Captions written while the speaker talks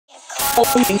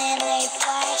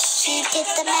She did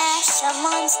the mash, a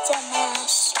monster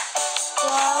mash.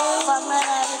 Whoa, from a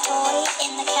laboratory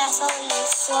in the castle you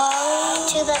flew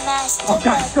to the master with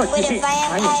a vampire.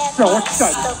 I am so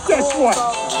excited. Guess what?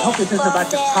 I hope this isn't about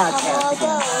the podcast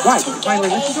again. Right, you finally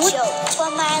listen to it?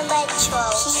 For my retro,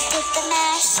 he did the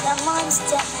mash, the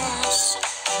monster mash.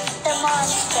 The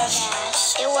monster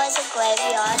mash. It was a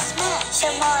graveyard smash.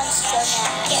 The monster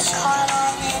mash. Get caught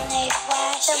on in a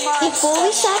flash. Before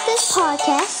we start this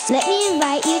podcast, let me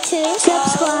invite you to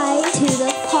subscribe to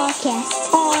the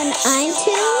podcast on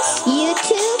iTunes,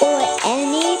 YouTube, or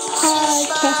any podcast.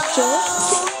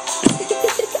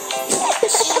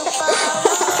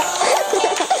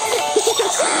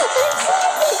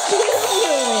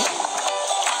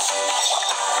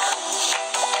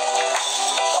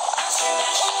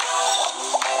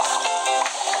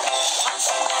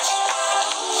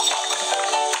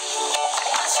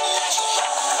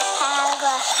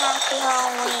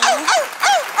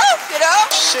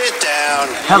 Sit down.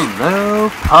 Hello,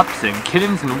 pups and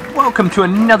kittens, and welcome to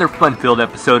another fun-filled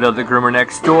episode of the Groomer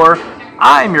Next Door.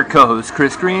 I'm your co-host,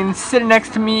 Chris Green. Sitting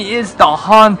next to me is the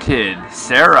haunted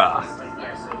Sarah.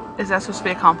 Is that supposed to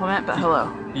be a compliment? But hello.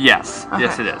 Yes, Okay.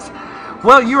 yes it is.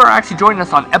 Well, you are actually joining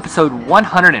us on episode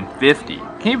 150.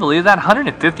 Can you believe that?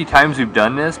 150 times we've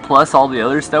done this, plus all the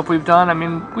other stuff we've done. I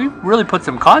mean, we've really put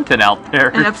some content out there.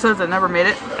 And episodes that never made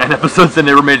it. And episodes that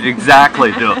never made it, exactly.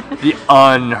 the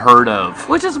unheard of.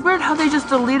 Which is weird how they just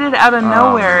deleted out of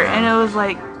nowhere. Man. And it was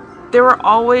like, they were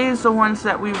always the ones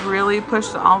that we really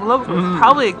pushed the envelope. It was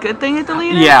probably a good thing it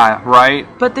deleted. Yeah, right?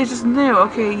 But they just knew,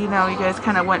 okay, you know, you guys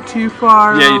kind of went too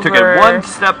far. Yeah, you took it one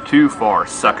step too far,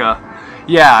 sucker.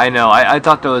 Yeah, I know. I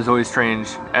thought that was always strange.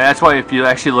 And that's why if you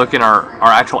actually look in our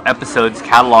actual episodes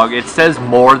catalog, it says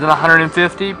more than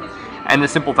 150. And the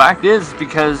simple fact is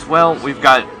because, well, we've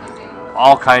got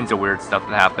all kinds of weird stuff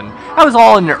that happened. That was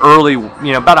all in the early,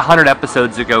 about 100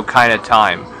 episodes ago kind of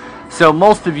time. So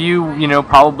most of you,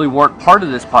 probably weren't part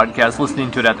of this podcast listening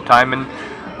to it at the time. And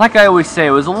like I always say,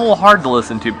 it was a little hard to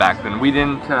listen to back then. We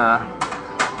didn't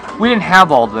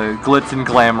have all the glitz and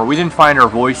glamour. We didn't find our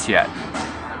voice yet.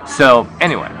 So,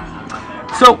 anyway.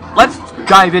 So, let's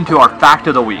dive into our fact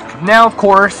of the week. Now, of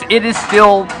course, it is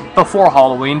still before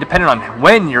Halloween, depending on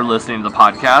when you're listening to the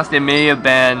podcast. It may have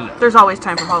been... There's always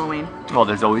time for Halloween. Well,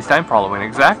 there's always time for Halloween,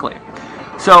 exactly.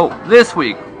 So, this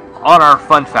week, on our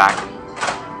fun fact,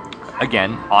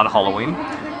 again, on Halloween,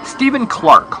 Stephen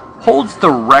Clark holds the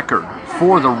record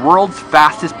for the world's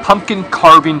fastest pumpkin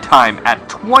carving time at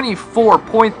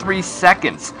 24.3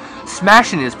 seconds,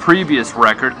 smashing his previous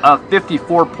record of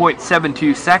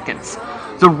 54.72 seconds.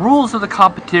 The rules of the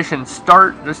competition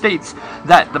states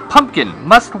that the pumpkin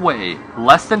must weigh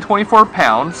less than 24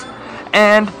 pounds,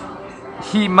 and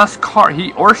he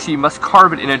or she must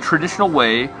carve it in a traditional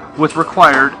way with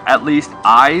required at least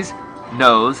eyes,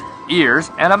 nose, ears,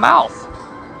 and a mouth.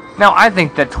 Now, I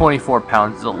think that 24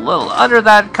 pounds is a little under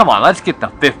that. Come on, let's get the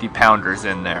 50-pounders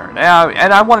in there. Now,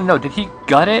 and I want to know, did he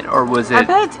gut it, or was it... I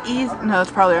bet it's easy. No, it's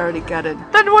probably already gutted.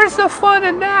 Then where's the fun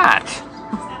in that?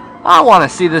 I want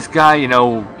to see this guy,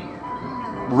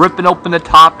 ripping open the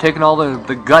top, taking all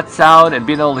the guts out, and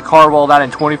being able to carve all that in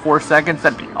 24 seconds.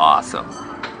 That'd be awesome.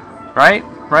 Right?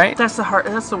 Right? That's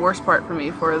the worst part for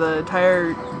me for the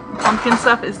entire pumpkin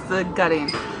stuff is the gutting.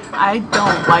 I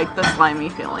don't like the slimy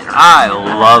feeling. I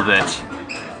love it.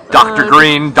 Dr.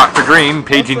 Green,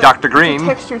 paging Dr. Green. It's a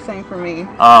texture thing for me.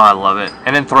 Oh, I love it.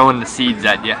 And then throwing the seeds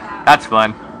at you. That's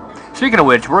fun. Speaking of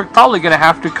which, we're probably going to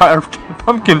have to carve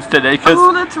pumpkins today because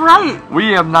that's right.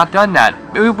 We have not done that.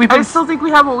 I still think we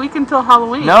have a week until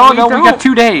Halloween. No, we got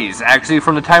 2 days, actually,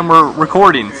 from the time we're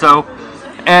recording. So,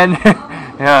 and,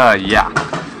 yeah.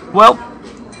 Well,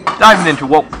 diving into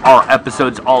what our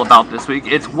episode's all about this week,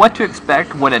 it's what to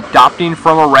expect when adopting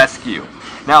from a rescue.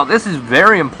 Now, this is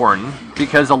very important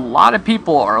because a lot of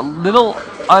people are a little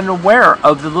unaware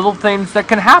of the little things that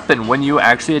can happen when you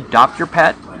actually adopt your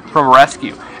pet from a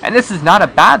rescue. And this is not a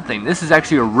bad thing. This is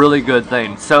actually a really good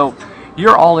thing. So,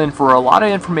 you're all in for a lot of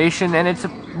information, and it's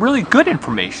really good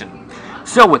information.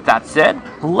 So, with that said,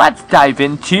 let's dive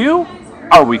into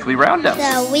our weekly roundup.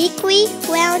 The weekly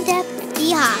roundup,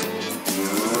 yeehaw.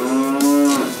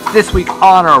 This week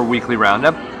on our weekly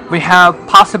roundup, we have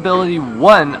possibility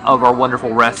one of our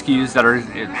wonderful rescues that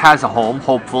has a home,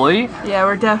 hopefully. Yeah,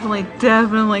 we're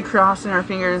definitely crossing our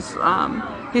fingers.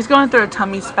 He's going through a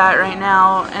tummy spat right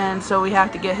now, and so we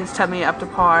have to get his tummy up to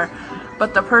par.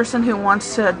 But the person who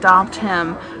wants to adopt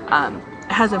him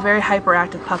has a very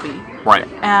hyperactive puppy. Right.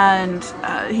 And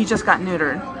he just got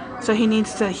neutered. So he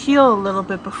needs to heal a little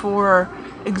bit before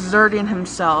exerting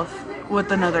himself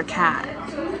with another cat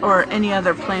or any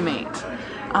other playmate.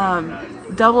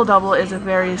 Double is a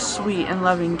very sweet and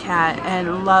loving cat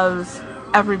and loves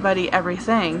everybody,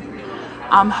 everything.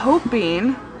 I'm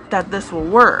hoping that this will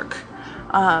work.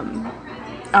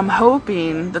 I'm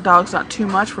hoping the dog's not too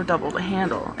much for Double to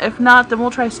handle. If not, then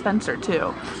we'll try Spencer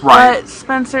too. Right. But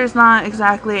Spencer's not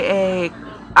exactly a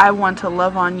I want to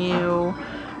love on you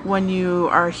when you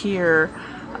are here.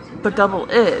 But Double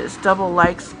is. Double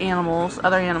likes animals,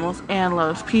 other animals, and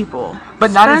loves people.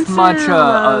 But not as much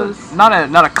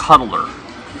not a cuddler.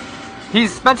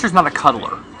 Spencer's not a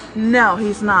cuddler. No,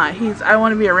 he's not. I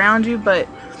want to be around you, but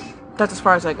that's as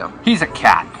far as I go. He's a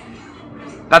cat.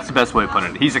 That's the best way to put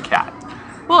it. He's a cat.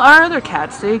 Well, our other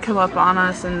cats, they come up on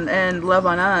us and love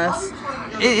on us.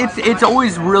 It's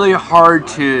always really hard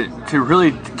to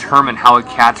really determine how a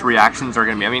cat's reactions are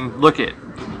going to be. I mean, look at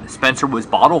Spencer was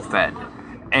bottle fed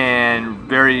and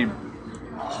very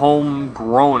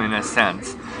homegrown in a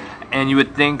sense. And you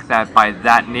would think that by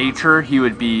that nature he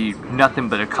would be nothing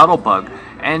but a cuddle bug.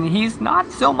 And he's not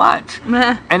so much.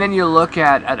 Meh. And then you look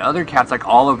at other cats like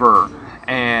Oliver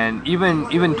and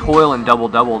even Toil and Double,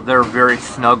 they're very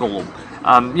snuggled.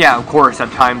 Yeah, of course,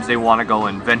 at times they want to go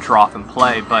and venture off and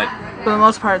play, but for the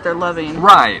most part, they're loving.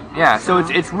 Right, yeah, so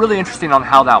it's really interesting on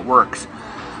how that works.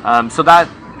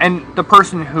 And the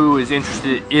person who is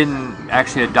interested in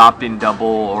actually adopting Double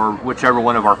or whichever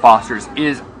one of our fosters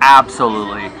is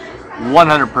absolutely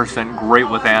 100% great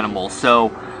with animals.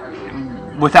 So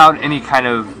without any kind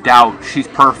of doubt, she's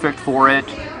perfect for it.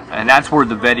 And that's where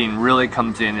the vetting really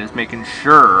comes in, is making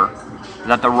sure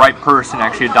that the right person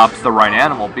actually adopts the right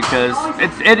animal, because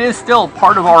it is still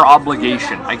part of our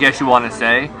obligation, I guess you want to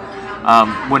say,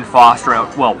 when fostering.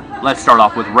 Well, let's start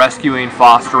off with rescuing,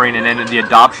 fostering, and then the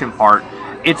adoption part.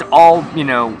 It's all,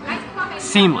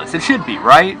 seamless. It should be,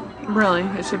 right? Really,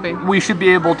 it should be. We should be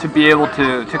able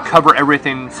to cover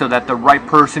everything so that the right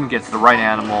person gets the right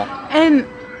animal. And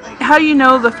how you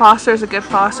know the foster is a good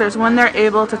foster is when they're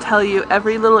able to tell you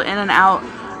every little in and out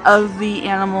of the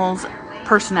animal's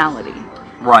personality.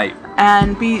 Right.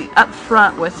 And be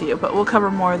upfront with you, but we'll cover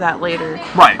more of that later.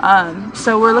 Right.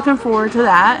 So we're looking forward to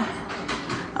that.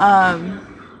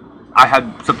 I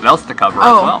had something else to cover as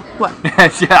well. What?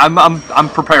 Yeah, I'm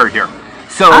prepared here.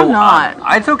 So I'm not.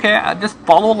 It's okay. I just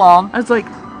follow along. It's like,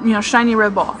 shiny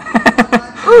red ball.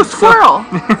 Ooh, squirrel.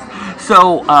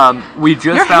 So we just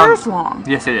Your found. hair's long.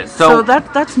 Yes, it is. So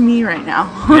that's me right now.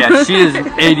 Yeah, she is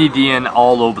ADDing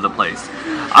all over the place.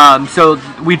 So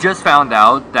we just found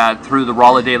out that through the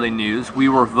Raleigh Daily News, we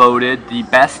were voted the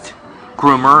best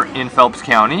groomer in Phelps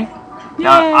County.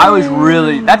 Now,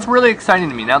 that's really exciting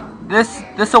to me. Now,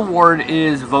 this award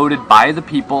is voted by the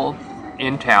people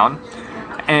in town.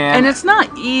 And it's not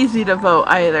easy to vote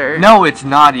either. No, it's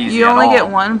not easy You at only all. get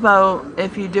one vote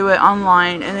if you do it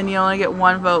online, and then you only get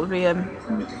one vote via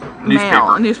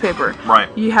newspaper.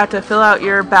 Right. You have to fill out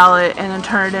your ballot and then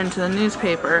turn it into the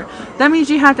newspaper. That means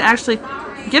you have to actually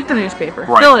get the newspaper,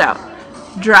 fill it out,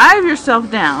 drive yourself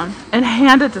down, and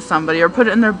hand it to somebody or put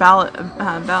it in their ballot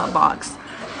box.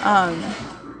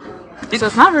 So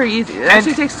it's not very easy. It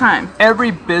actually takes time.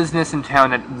 Every business in town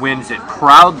that wins it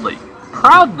proudly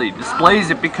displays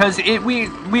it, because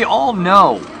we all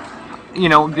know,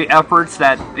 the efforts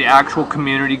that the actual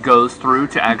community goes through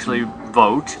to actually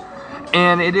vote,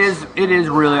 and it is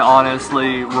really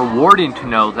honestly rewarding to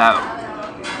know that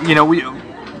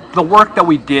the work that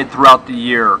we did throughout the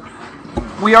year,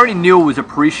 we already knew it was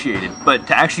appreciated, but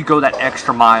to actually go that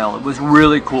extra mile, it was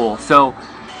really cool. So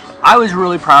I was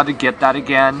really proud to get that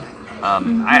again.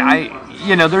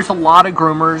 There's a lot of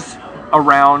groomers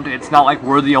around. It's not like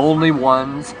we're the only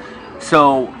ones.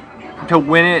 So to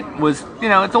win it was,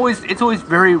 it's always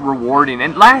very rewarding.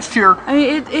 And last year,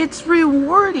 it's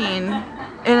rewarding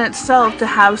in itself to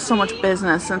have so much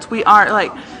business, since we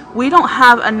don't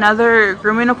have another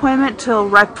grooming appointment till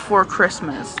right before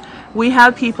Christmas. We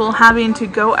have people having to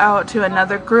go out to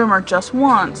another groomer just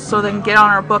once so they can get on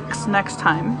our books next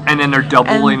time. And then they're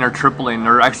doubling or tripling.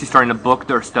 They're actually starting to book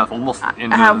their stuff almost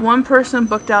into... I have one person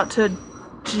booked out to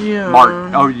June.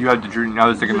 March. Oh, you had the June. I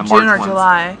was thinking the March June or ones.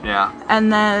 July. Yeah. And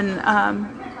then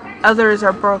others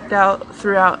are booked out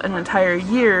throughout an entire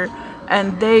year,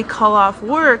 and they call off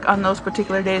work on those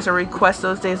particular days or request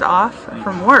those days off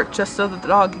from work just so that the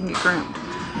dog can get groomed.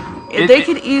 They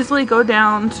could easily go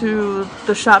down to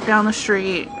the shop down the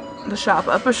street, the shop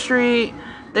up a street.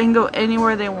 They can go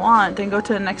anywhere they want. They can go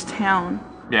to the next town.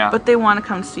 Yeah. But they want to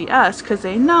come see us because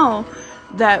they know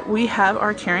that we have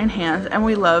our caring hands and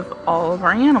we love all of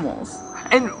our animals.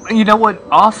 And you know what?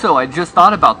 Also, I just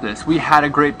thought about this. We had a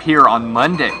great peer on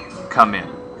Monday come in,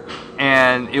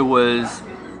 and it was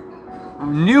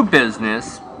new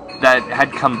business that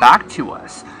had come back to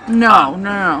us.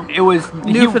 No. It was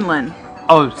Newfoundland.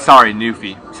 Sorry,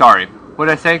 Newfie. Sorry. What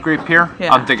did I say? Great Pier?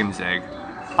 Yeah. I'm thinking Zig.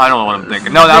 I don't know what I'm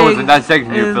thinking. No, that's Zig's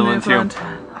Newfoundland too.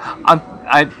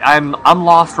 I'm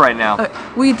lost right now.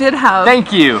 We did have.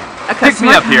 Thank you. Pick me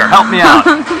up here. Help me out.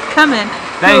 Come in.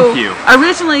 Thank you.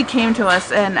 Originally came to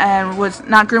us and was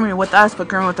not grooming with us, but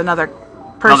grooming with another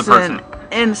person.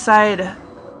 Inside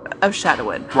of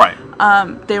Shadowwood. Right.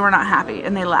 They were not happy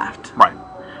and they left. Right.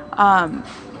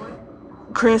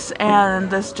 Chris and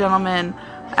this gentleman.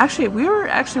 Actually, we were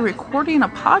recording a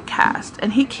podcast,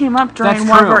 and he came up during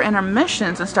one of our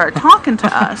intermissions and started talking to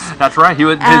us. That's right.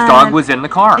 His dog was in the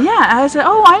car. Yeah, I said,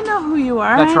 "Oh, I know who you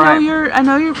are. That's right.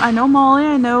 I know Molly.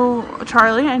 I know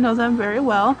Charlie. I know them very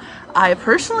well. I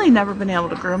personally never been able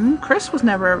to groom them. Chris was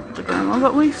never able to groom them,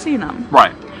 but we've seen them.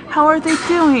 Right. How are they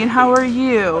doing? How are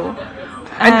you?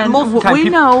 And most of the time we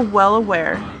know, well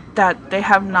aware, that they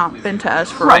have not been to us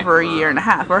for over a year and a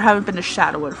half, or haven't been to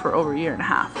Shadowwood for over a year and a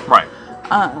half. Right.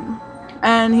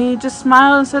 And he just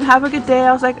smiled and said, "Have a good day."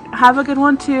 I was like, "Have a good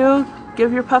one too.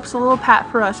 Give your pups a little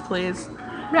pat for us, please."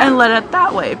 Yeah. And let it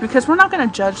that way, because we're not going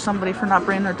to judge somebody for not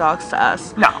bringing their dogs to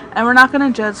us. No. And we're not going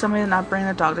to judge somebody for not bringing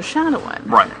their dog to Shadowwood.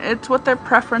 Right. It's what their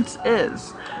preference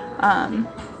is. And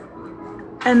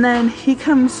then he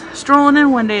comes strolling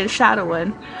in one day to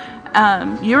Shadowwood.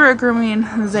 You were grooming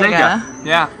Zega.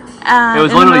 Yeah. It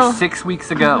was literally 6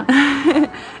 weeks ago.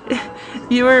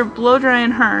 You were blow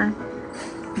drying her.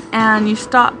 And you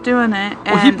stop doing it. And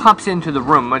well, he pops into the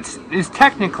room, which is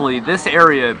technically this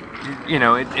area. You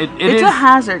know, it's a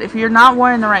hazard. If you're not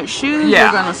wearing the right shoes,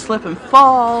 you're going to slip and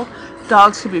fall.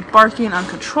 Dogs could be barking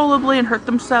uncontrollably and hurt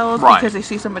themselves because they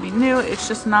see somebody new. It's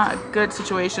just not a good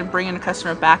situation bringing a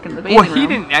customer back into the bathing room. Well, he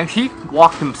didn't actually. He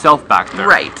walked himself back there.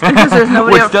 Right, because there's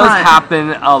nobody which up front. Does happen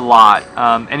a lot.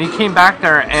 And he came baback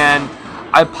there, and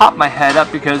I popped my head up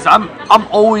because I'm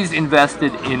always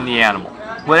invested in the animal.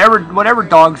 Whatever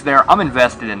dog's there, I'm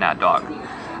invested in that dog.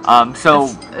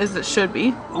 As it should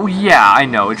be. Yeah, I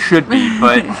know it should be,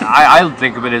 but I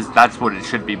think of it as that's what it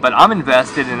should be. But I'm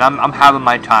invested, and I'm having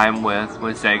my time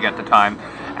with Zeg at the time,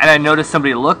 and I noticed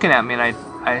somebody looking at me, and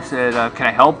I said, "Can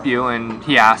I help you?" And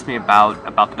he asked me about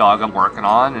the dog I'm working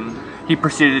on, and he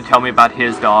proceeded to tell me about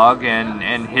his dog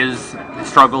and his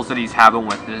struggles that he's having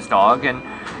with his dog, and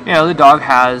the dog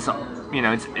has.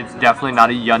 It's definitely not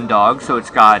a young dog, so it's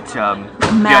got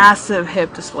massive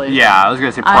hip dysplasia. Yeah, I was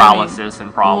gonna say paralysis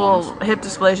and problems. Well, hip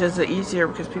dysplasia is easier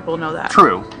because people know that.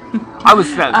 True. I was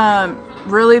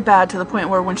really bad to the point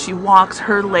where when she walks,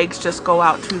 her legs just go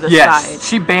out to the side. Yes,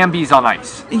 she Bambi's on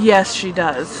ice. Yes, she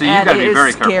does. So you gotta be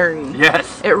very scary. Careful.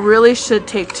 Yes. It really should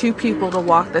take two people to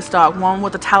walk this dog. One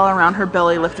with a towel around her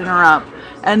belly, lifting her up,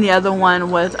 and the other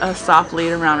one with a soft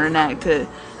lead around her neck to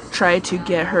try to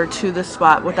get her to the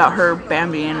spot without her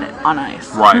Bambiing on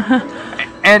ice. Right.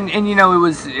 and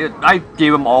I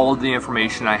gave him all of the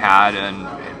information I had,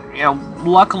 and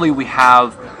luckily we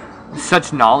have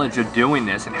such knowledge of doing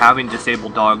this and having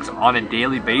disabled dogs on a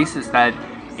daily basis that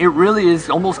it really is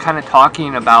almost kind of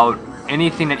talking about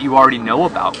anything that you already know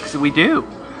about, because we do.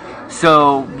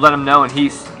 So let him know, and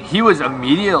he was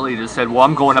immediately just said, "Well,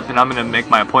 I'm going up and I'm going to make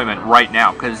my appointment right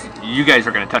now because you guys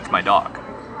are going to touch my dog."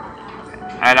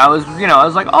 And I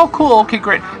was like, "Oh, cool, okay,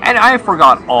 great." And I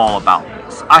forgot all about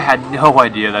this. I had no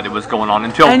idea that it was going on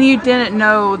until... And you didn't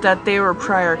know that they were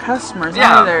prior customers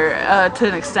either, to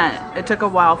an extent. It took a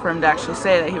while for him to actually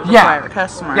say that he was a prior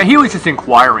customer. Yeah, he was just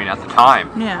inquiring at the time.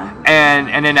 Yeah.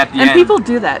 And then at the end... And people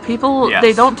do that. People,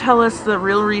 they don't tell us the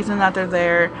real reason that they're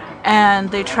there, and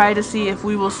they try to see if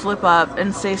we will slip up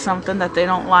and say something that they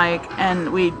don't like,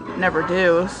 and we never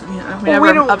do. We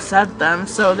never upset them,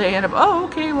 so they end up, "Oh,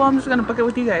 okay, well, I'm just going to book it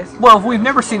with you guys." Well, if we've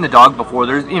never seen the dog before,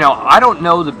 there's, I don't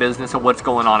know the business of what's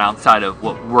going on outside of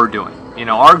what we're doing.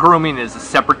 Our grooming is a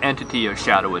separate entity of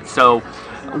Shadowwood, so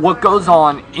what goes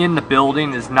on in the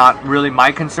building is not really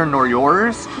my concern nor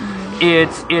yours.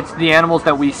 Mm-hmm. It's the animals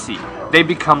that we see. They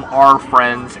become our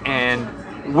friends, and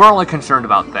we're only concerned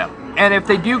about them. And if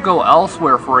they do go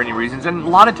elsewhere for any reasons, and a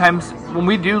lot of times when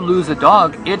we do lose a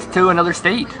dog, it's to another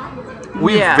state.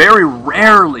 We very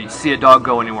rarely see a dog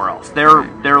go anywhere else.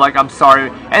 They're like, "I'm sorry,"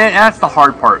 and that's the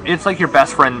hard part. It's like your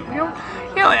best friend.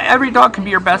 Every dog can be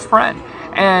your best friend.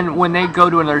 And when they go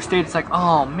to another state, it's like,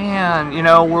 "Oh man,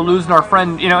 we're losing our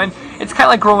friend." And it's kind of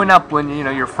like growing up when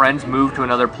your friends move to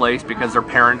another place because their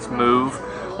parents move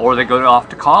or they go off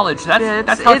to college.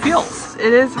 That's how it feels.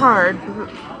 It is hard,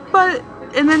 but.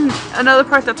 And then another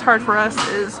part that's hard for us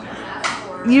is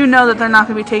that they're not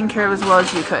going to be taken care of as well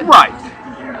as you could. Right.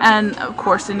 And, of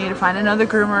course, they need to find another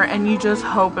groomer, and you just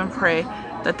hope and pray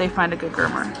that they find a good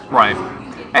groomer. Right.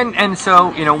 And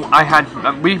so, you know, I had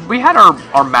we had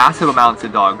our massive amounts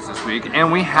of dogs this week,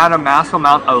 and we had a massive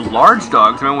amount of large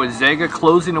dogs. I mean, with Zega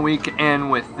closing the week,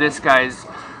 and with this guy's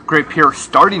Great Pyr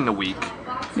starting the week.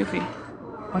 Newfie.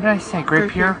 What did I say?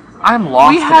 Great Pyr? I'm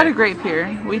lost. We had today. a Great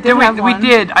Pyr. We did have we one.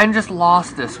 did. I'm just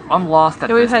lost this. I'm lost at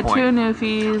Yeah, this we've had point. 2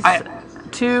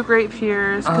 Newfies, 2 Great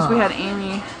Pyrs, because we had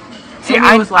Amy. See,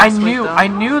 Amy was last week, though. I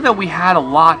knew that we had a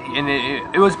lot, and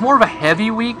it was more of a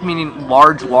heavy week, meaning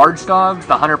large dogs,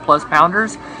 the 100+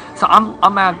 pounders. So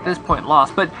I'm at this point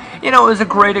lost. But you know, it was a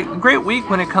great week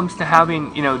when it comes to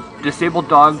having, you know, disabled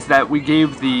dogs that we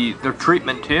gave the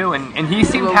treatment to, and he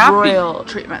seemed happy. The royal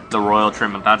treatment. The royal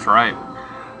treatment. That's right.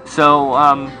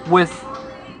 So with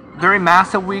very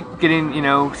massive week, getting, you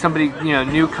know, somebody, you know,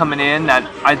 new coming in, that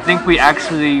I think we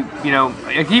actually, you know,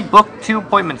 he booked 2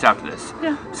 appointments after this.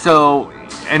 Yeah. So,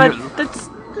 and But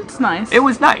that's nice. it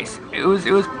was nice. It was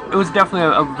definitely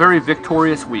a very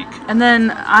victorious week. And then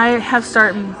I have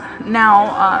started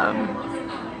now,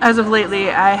 as of lately,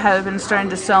 I have been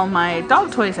starting to sell my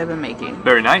dog toys I've been making.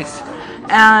 Very nice.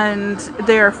 And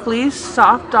they are fleece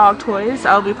soft dog toys.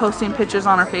 I'll be posting pictures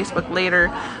on our Facebook later.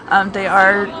 They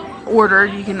are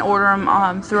ordered. You can order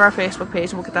them through our Facebook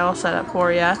page. We'll get that all set up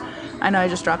for you. I know I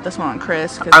just dropped this one on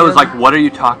Chris. I was like, what are you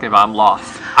talking about? I'm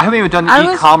lost. I haven't even done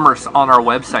e-commerce on our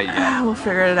website yet. We'll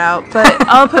figure it out. But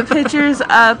I'll put pictures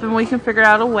up and we can figure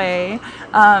out a way.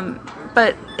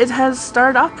 But it has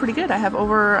started off pretty good. I have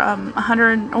over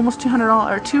 100, almost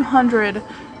 $200 or 200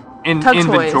 in tug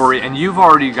inventory, toys. And you've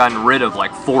already gotten rid of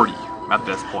like 40 at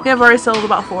this point. Yeah, I've already sold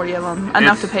about 40 of them,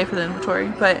 enough to pay for the inventory.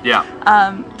 But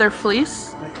yeah, they're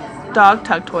fleece dog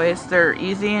tug toys. They're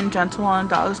easy and gentle on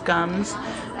dogs' gums,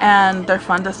 and they're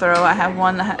fun to throw. I have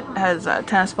one that has a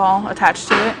tennis ball attached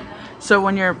to it, so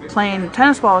when you're playing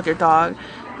tennis ball with your dog,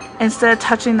 instead of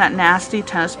touching that nasty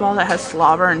tennis ball that has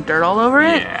slobber and dirt all over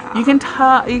it, you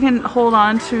can hold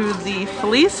on to the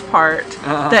fleece part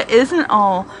that isn't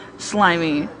all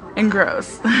slimy and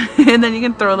gross, and then you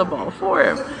can throw the ball for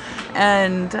him.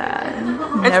 And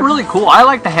it's really cool. I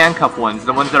like the handcuff ones,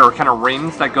 the ones that are kind of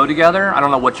rings that go together. I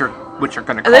don't know what you're going to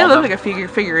call they look them. like a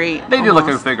figure eight. They do almost. look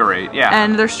like a figure eight, yeah.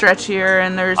 And they're stretchier,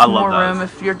 and there's more room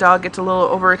if your dog gets a little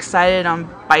overexcited on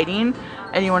biting,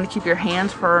 and you want to keep your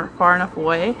hands far enough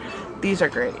away. These are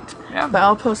great. Yeah. But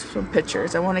I'll post some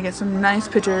pictures. I want to get some nice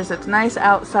pictures. It's nice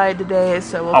outside today,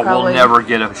 so we'll probably... we'll never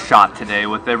get a shot today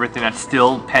with everything that's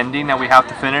still pending that we have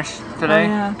to finish today. Oh,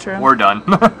 yeah, true. We're done.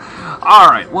 All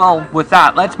right. Well, with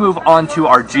that, let's move on to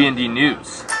our G&D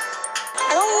news.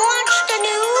 I don't watch the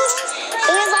news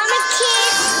because I'm a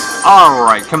kid. All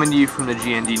right, coming to you from the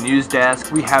G&D news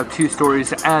desk, we have 2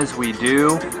 stories as we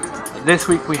do. This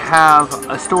week we have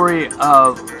a story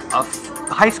of a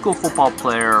high school football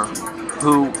player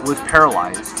who was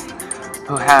paralyzed,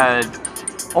 who had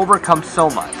overcome so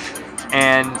much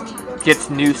and gets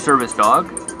new service dog.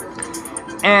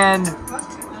 And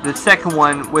the second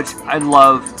one, which I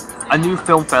love, a new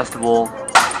film festival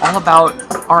all about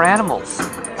our animals.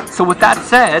 So with that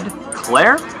said,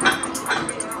 Claire,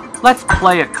 let's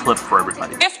play a clip for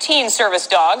everybody. 15 service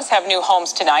dogs have new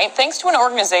homes tonight thanks to an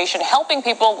organization helping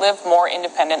people live more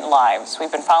independent lives.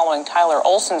 We've been following Tyler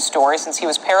Olson's story since he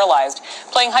was paralyzed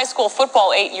playing high school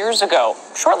football 8 years ago.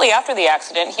 Shortly after the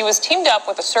accident, he was teamed up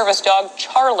with a service dog,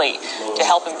 Charlie, to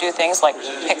help him do things like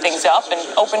pick things up and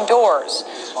open doors.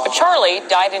 But Charlie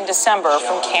died in December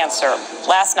from cancer.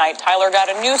 Last night, Tyler got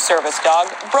a new service dog,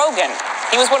 Brogan.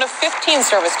 He was one of 15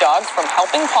 service dogs from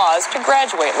Helping Paws to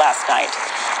graduate last night.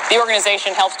 The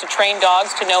organization helps to train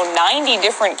dogs to know 90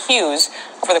 different cues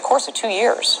over the course of 2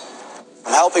 years.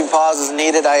 Helping Paws is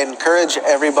needed. I encourage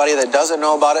everybody that doesn't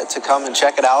know about it to come and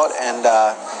check it out and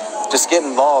just get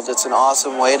involved. It's an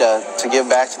awesome way to give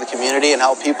back to the community and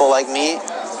help people like me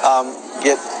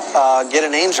get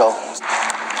an angel.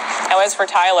 Now, as for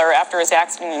Tyler, after his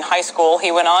accident in high school,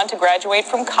 he went on to graduate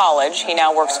from college. He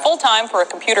now works full-time for a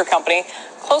computer company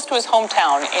close to his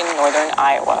hometown in northern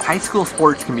Iowa. High school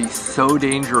sports can be so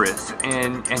dangerous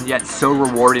and yet so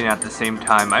rewarding at the same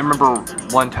time. I remember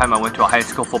one time I went to a high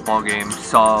school football game,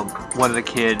 saw one of the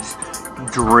kids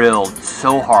drilled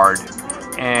so hard,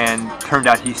 and turned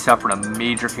out he suffered a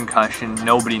major concussion.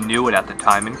 Nobody knew it at the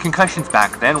time, and concussions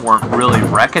back then weren't really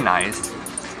recognized.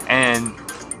 And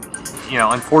you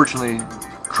know, unfortunately,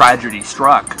 tragedy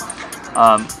struck.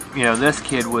 You know, this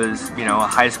kid was, you know, a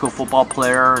high school football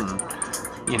player, and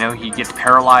you know, he gets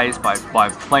paralyzed by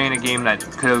playing a game that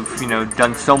could have, you know,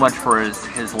 done so much for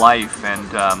his life.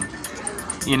 And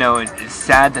you know, it's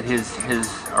sad that his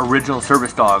original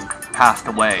service dog passed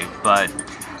away, but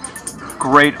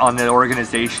great on the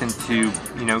organization to,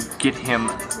 you know, get him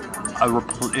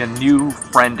a new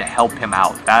friend to help him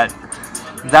out.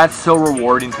 that's so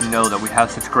rewarding to know that we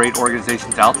have such great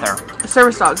organizations out there.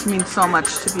 Service dogs mean so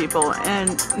much to people,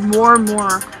 and more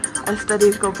as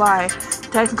studies go by,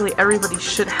 technically everybody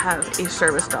should have a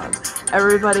service dog.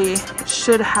 Everybody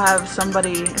should have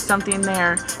something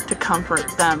there to comfort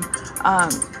them,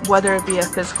 whether it be a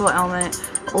physical ailment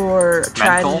or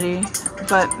tragedy,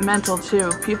 but mental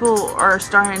too. People are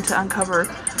starting to uncover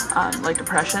like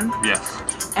depression.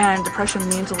 Yes. And depression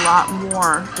means a lot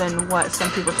more than what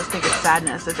some people just think is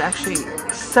sadness. It's actually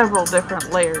several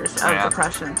different layers of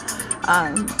depression.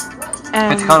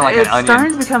 And it's kind of like it's an onion.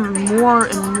 starting to become more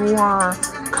and more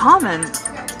common.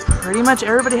 Pretty much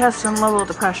everybody has some level of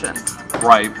depression.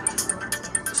 Right.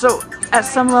 So at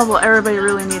some level, everybody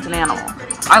really needs an animal.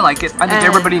 I like it. I think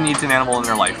everybody needs an animal in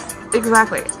their life.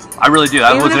 Exactly. I really do.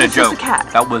 That wasn't a joke. Just a cat.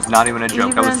 That was not even a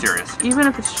joke. That was serious. Even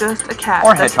if it's just a cat.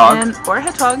 Or a hedgehog. Or a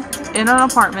hedgehog in an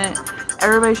apartment,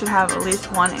 everybody should have at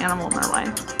least one animal in their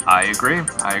life. I agree.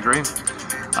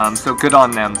 So good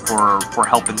on them for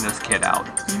helping this kid out.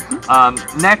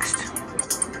 Next,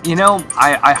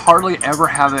 I hardly ever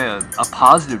have a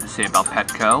positive to say about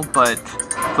Petco, but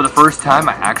for the first time,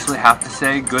 I actually have to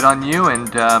say good on you, and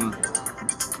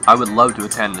I would love to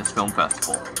attend this film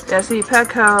festival. Yeah, see,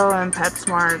 Petco and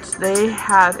PetSmarts, they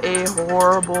have a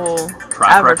horrible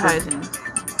advertising.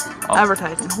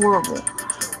 Advertising, horrible.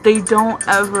 They don't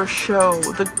ever show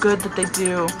the good that they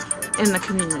do in the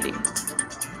community.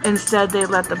 Instead, they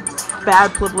let the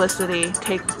bad publicity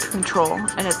take control,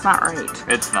 and it's not right.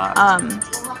 It's not.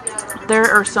 There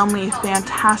are so many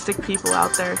fantastic people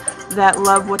out there that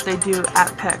love what they do at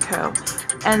Petco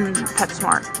and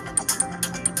PetSmart.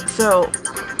 So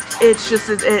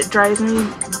it drives me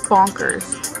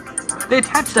bonkers. They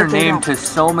attach their name to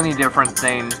so many different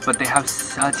things, but they have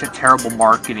such a terrible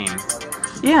marketing.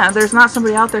 Yeah, there's not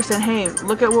somebody out there saying, "Hey,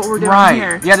 look at what we're doing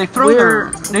here." Yeah, they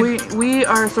throw we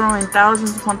are throwing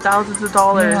thousands upon thousands of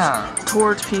dollars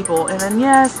towards people, and then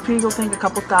yes, people think a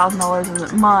couple $1,000s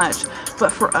isn't much,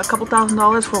 but for a couple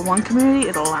 $1,000s for one community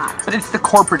is a lot. But it's the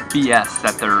corporate BS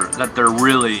that they're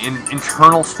really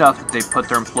internal stuff that they put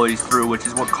their employees through, which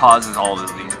is what causes all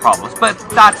of these problems. But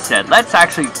that said, let's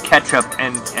actually catch up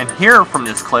and hear from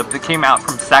this clip that came out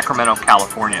from Sacramento,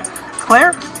 California.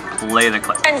 Claire? Play the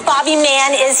clip. And Bobby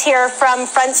Mann is here from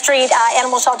Front Street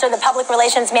Animal Shelter, the public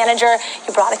relations manager.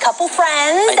 You brought a couple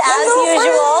friends, as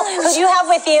usual. Who do you have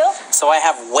with you? So I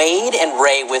have Wade and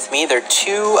Ray with me. They're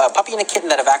two, a puppy and a kitten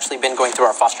that have actually been going through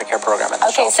our foster care program at the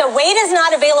shelter. So Wade is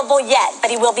not available yet, but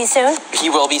he will be soon?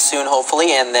 He will be soon,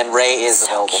 hopefully, and then Ray is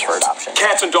available for adoption.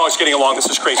 Cats and dogs getting along. This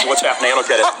is crazy. What's happening? I don't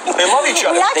get it. They love each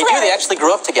other. They do. They actually grew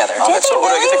up together. Oh, So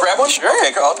would I get to grab one? Sure.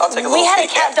 I'll take a little We had a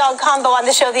cat-dog combo on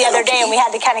the show the other day, and we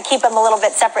had to kind of keep them a little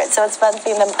bit separate, so it's fun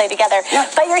seeing them play together. Yeah.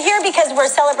 But you're here because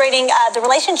we're celebrating the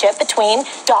relationship between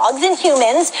dogs and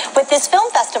humans with this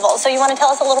film festival. So you want to tell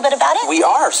us a little bit about it? We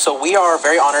are. So we are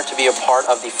very honored to be a part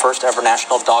of the first ever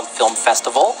National Dog Film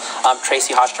Festival.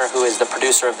 Tracy Hochner, who is the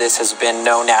producer of this, has been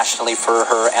known nationally for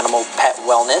her animal pet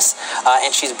wellness,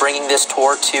 and she's bringing this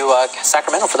tour to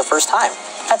Sacramento for the first time.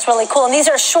 That's really cool. And these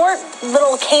are short,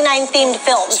 little canine-themed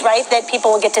films, right, that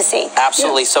people will get to see?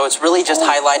 Absolutely. So it's really just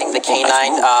highlighting the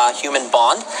canine-human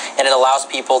bond, and it allows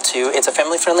people to, it's a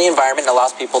family-friendly environment. It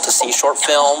allows people to see short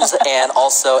films and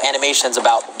also animations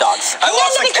about dogs. I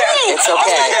lost the cat. It's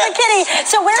okay. The kitty.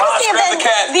 So where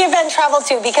does the event travel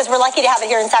to? Because we're lucky to have it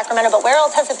here in Sacramento, but where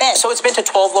else has it been? So it's been to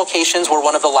 12 locations. We're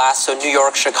one of the last. So New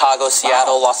York, Chicago,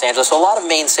 Seattle, Los Angeles. So a lot of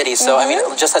main cities. So, I mean,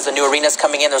 just as the new arena's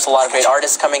coming in, there's a lot of great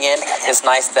artists coming in. It's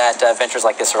nice that ventures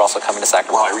like this are also coming to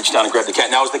Sacramento. Wow, I reached down and grabbed the cat.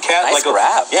 Now, is the cat nice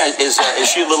grab? Yeah, is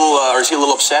she a little, or is he a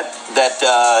little upset that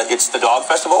it's the dog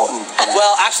festival?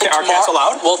 Well, actually, are cats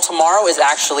allowed? Well, tomorrow is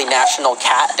actually National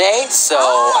Cat Day, so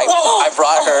I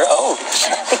brought her.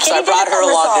 So I brought her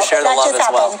along to share the love as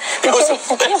well.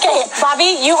 Okay,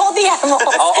 Bobby, you hold the animal.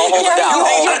 I'll hold it down.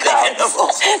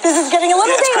 This is getting a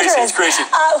little dangerous. It's crazy.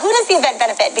 Who does the event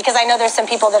benefit? Because I know there's some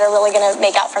people that are really going to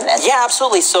make out from this. Yeah,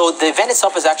 absolutely. So the event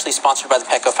itself is actually sponsored by the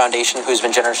Petco Foundation, who's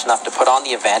been generous enough to put on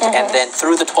the event. And then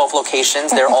through the 12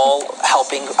 locations, they're all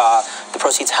helping, the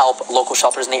proceeds help local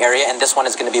shelters in the area. And this one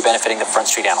is going to be benefiting the Front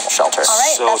Street Animal Shelter. All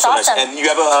right, so that's awesome. Nice. And you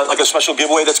have a special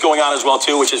giveaway that's going on as well,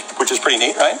 too, which is pretty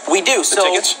neat, right? We do. The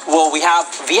tickets? Well, we have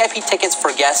VIP tickets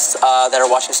for guests that are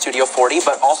watching Studio 40,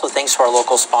 but also thanks to our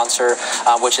local sponsor,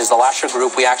 which is the last extra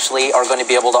group, we actually are going to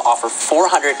be able to offer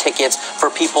 400 tickets for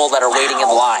people that are waiting in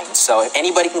line. So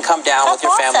anybody can come down with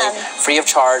your family, free of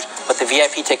charge. But the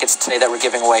VIP tickets today that we're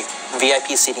giving away,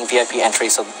 VIP seating, VIP entry,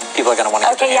 so people are going to want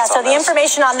to get their hands on so the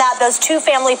information on that, those 2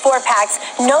 family 4-packs,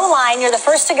 no line, you're the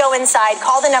first to go inside.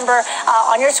 Call the number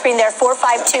on your screen there,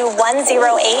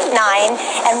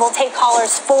 452-1089, and we'll take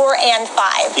callers 4 and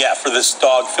 5. Yeah, for this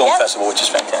dog film festival, which is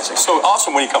fantastic. So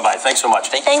awesome when you come by. Thanks so much.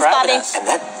 Thanks, Bobby. And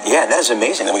that is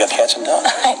amazing that we got the cats and dogs.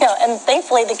 I know, and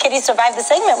thankfully the kitties survived the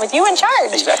segment with you in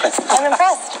charge. Exactly. I'm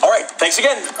impressed. All right, thanks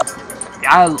again.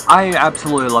 I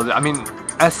absolutely love it. I mean,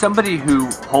 as somebody who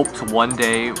hopes one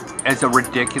day, as a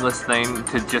ridiculous thing,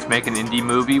 to just make an indie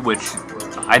movie, which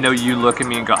I know you look at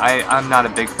me and go, I'm not a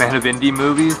big fan of indie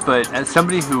movies, but as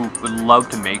somebody who would love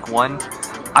to make one,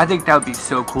 I think that would be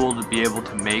so cool to be able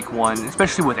to make one,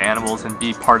 especially with animals, and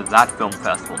be part of that film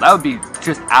festival. That would be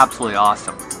just absolutely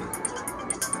awesome.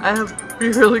 That would be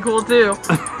really cool too.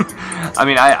 I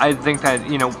mean, I think that,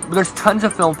 you know, there's tons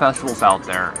of film festivals out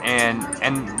there, and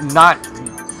not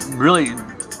really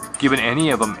giving any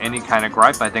of them any kind of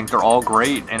gripe. I think they're all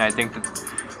great, and I think that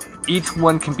each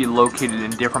one can be located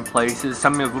in different places.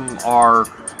 Some of them are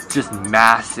just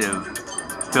massive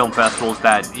film festivals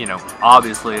that, you know,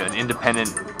 obviously an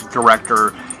independent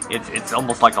director, it's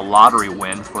almost like a lottery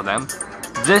win for them.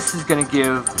 This is going to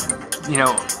give, you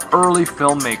know, early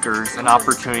filmmakers an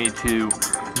opportunity to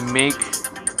make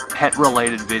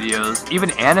pet-related videos,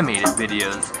 even animated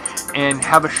videos, and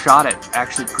have a shot at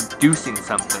actually producing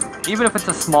something. Even if it's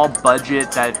a small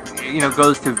budget that, you know,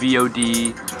 goes to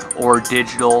VOD or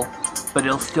digital, but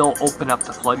it'll still open up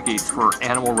the floodgates for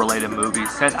animal-related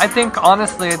movies. And I think,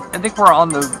 honestly, I think we're on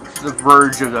the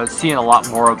verge of seeing a lot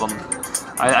more of them.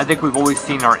 I think we've always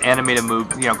seen our animated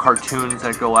movie, you know, cartoons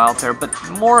that go out there, but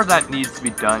more of that needs to be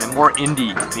done, and more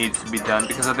indie needs to be done,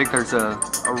 because I think there's a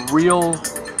real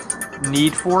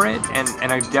need for it,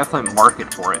 and a definite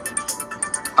market for it.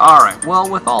 Alright, well,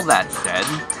 with all that said,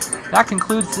 that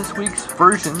concludes this week's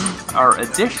version, or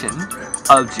edition,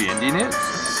 of G&D News.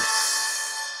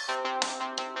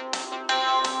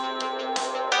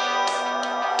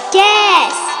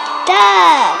 Guess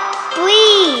the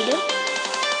breed.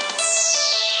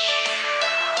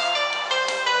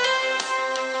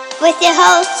 With your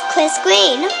host, Chris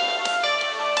Green.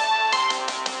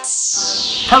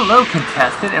 Hello,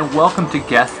 contestant, and welcome to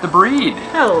Guess the Breed.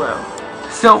 Hello.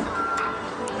 So,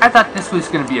 I thought this was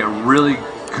going to be a really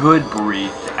good breed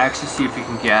to actually see if you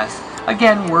can guess.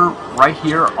 Again, we're right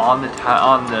here on the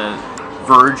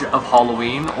verge of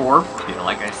Halloween, or, you know,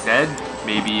 like I said,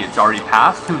 maybe it's already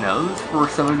passed, who knows, for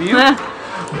some of you.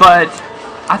 But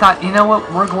I thought, you know what,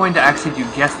 we're going to actually do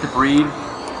Guess the Breed,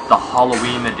 the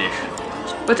Halloween edition.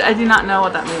 Which I do not know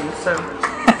what that means, so.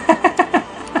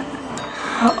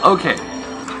 Okay,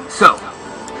 so,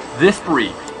 this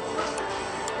breed,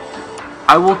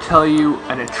 I will tell you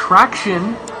an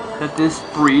attraction that this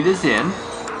breed is in,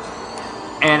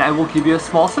 and I will give you a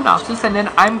small synopsis, and then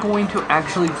I'm going to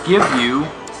actually give you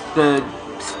the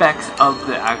specs of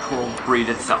the actual breed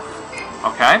itself,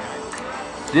 okay?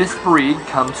 This breed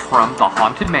comes from the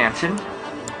Haunted Mansion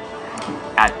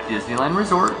at Disneyland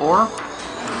Resort or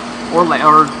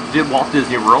Walt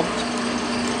Disney World.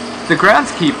 The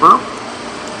groundskeeper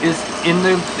is in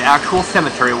the actual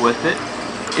cemetery with it,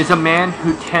 is a man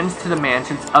who tends to the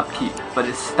mansion's upkeep, but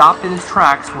is stopped in his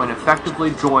tracks when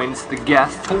effectively joins the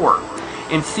guest tour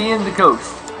in seeing the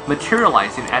ghost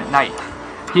materializing at night.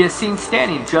 He is seen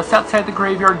standing just outside the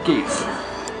graveyard gates,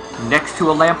 next to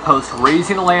a lamppost,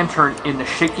 raising a lantern in the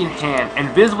shaking hand,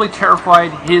 and visibly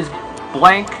terrified, his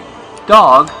blank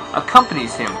dog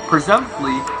accompanies him,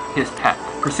 presumably his pet.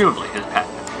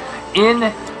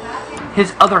 In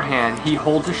his other hand, he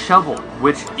holds a shovel,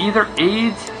 which either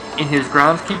aids in his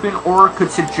groundskeeping or could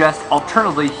suggest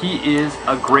alternatively he is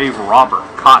a grave robber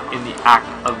caught in the act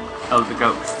of the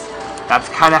ghosts. That's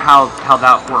kind of how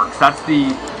that works. That's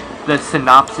the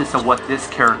synopsis of what this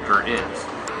character is.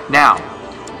 Now,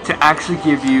 to actually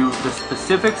give you the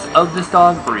specifics of this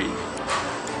dog breed,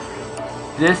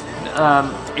 this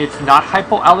it's not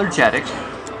hypoallergenic.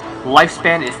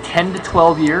 Lifespan is 10 to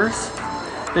 12 years.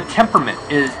 The temperament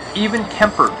is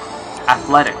even-tempered,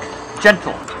 athletic,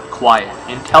 gentle, quiet,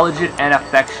 intelligent, and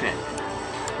affectionate.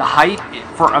 The height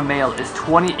for a male is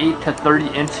 28 to 30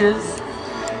 inches,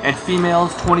 and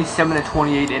females 27 to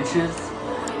 28 inches.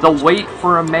 The weight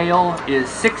for a male is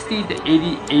 60 to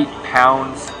 88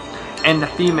 pounds, and the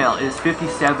female is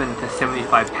 57 to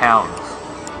 75 pounds.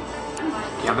 Do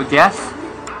you have a guess?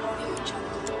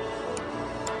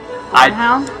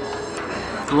 Bloodhound?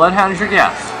 Bloodhound is your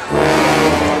guess.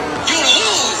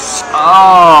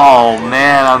 Oh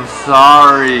man, I'm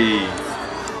sorry.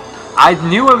 I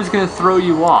knew I was going to throw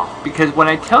you off, because when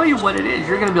I tell you what it is,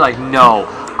 you're going to be like, no,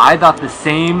 I thought the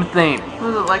same thing.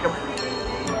 Was it like a...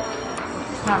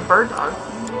 It's not a bird dog.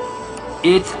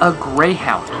 It's a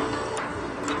greyhound.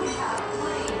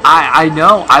 I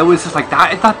know. I was just like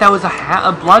that. I thought that was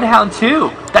a bloodhound too.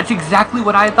 That's exactly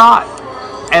what I thought.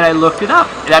 And I looked it up.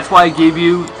 That's why I gave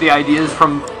you the ideas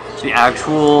from the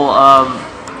actual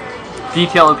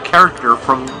detailed character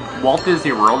from Walt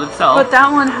Disney World itself. But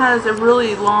that one has a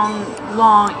really long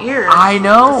ear. I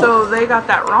know. So they got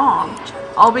that wrong.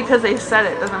 All because they said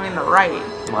it doesn't mean they're right.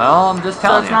 Well, I'm just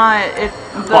telling you. So it's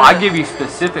not... Well, I give you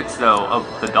specifics though of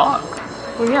the dog.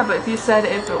 Well, yeah, but if you said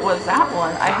if it was that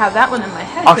one, I have that one in my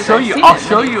head. I'll show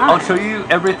you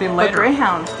everything later. But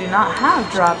greyhounds do not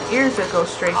have dropped ears that go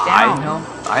straight down.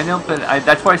 I know, but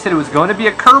that's why I said it was going to be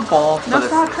a curveball. No,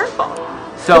 it's not a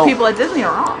curveball. So the people at Disney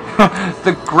are wrong.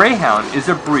 The greyhound is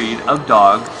a breed of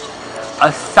dog,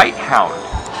 a sight hound,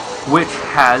 which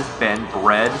has been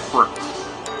bred for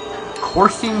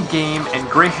coursing game and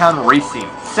greyhound racing.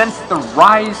 Since the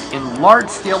rise in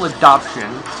large-scale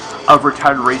adoption of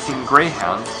retired racing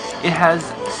greyhounds, it has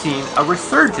seen a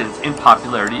resurgence in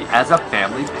popularity as a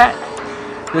family pet.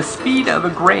 The speed of a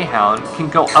greyhound can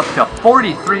go up to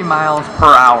 43 miles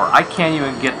per hour. I can't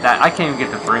even get that. I can't even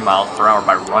get to 3 miles per hour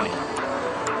by running.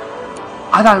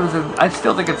 I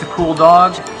still think it's a cool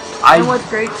dog. And what's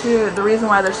great too, the reason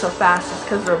why they're so fast is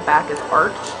because their back is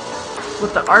arched.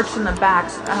 With the arch in the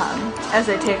backs, as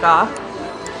they take off,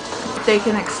 they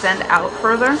can extend out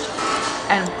further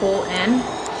and pull in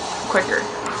quicker.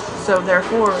 So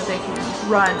therefore, they can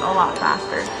run a lot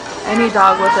faster. Any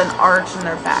dog with an arch in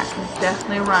their back can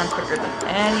definitely run quicker than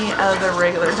any other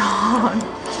regular dog.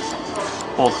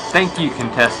 Well, thank you,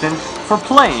 contestants, for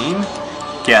playing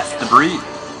Guess the Breed.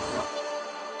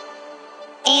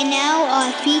 And now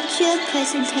our feature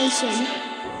presentation.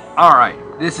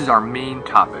 Alright, this is our main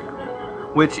topic,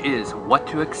 which is what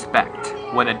to expect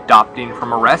when adopting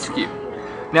from a rescue.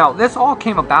 Now, this all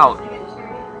came about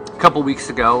a couple weeks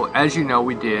ago. As you know,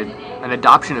 we did an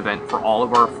adoption event for all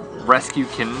of our rescue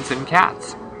kittens and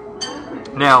cats.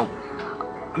 Now,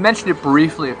 I mentioned it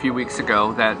briefly a few weeks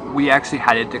ago that we actually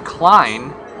had to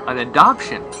decline an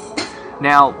adoption.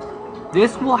 Now,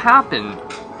 this will happen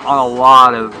on a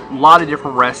lot of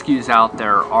different rescues out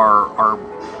there are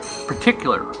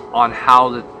particular on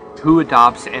who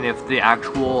adopts and if the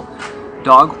actual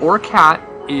dog or cat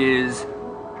is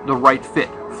the right fit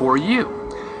for you.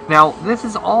 Now, this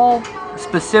is all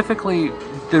specifically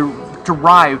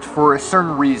derived for a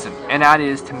certain reason, and that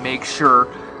is to make sure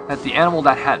that the animal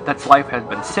that's life has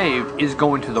been saved is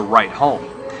going to the right home.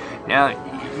 Now,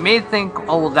 you may think,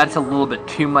 oh, well, that's a little bit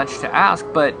too much to ask,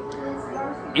 but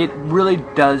it really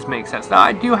does make sense. Now,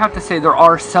 I do have to say there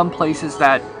are some places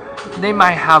that they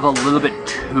might have a little bit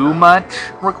too much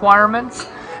requirements,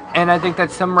 and I think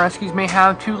that some rescues may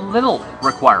have too little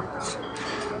requirements.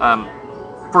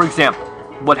 For example,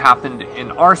 what happened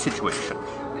in our situation.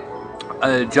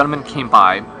 A gentleman came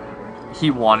by. He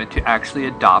wanted to actually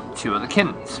adopt 2 of the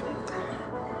kittens.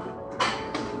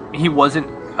 He wasn't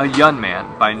a young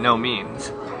man by no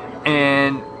means,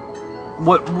 and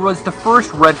what was the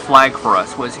first red flag for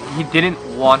us was he didn't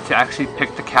want to actually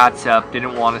pick the cats up,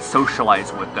 didn't want to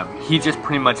socialize with them. He just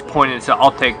pretty much pointed and said,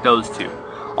 I'll take those 2.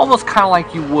 Almost kind of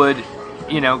like you would,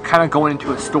 kind of going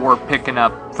into a store picking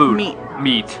up food.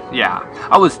 Meat, yeah.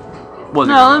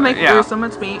 No, make it do so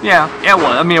much meat. Yeah,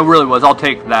 well, I mean, it really was, I'll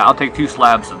take that. I'll take 2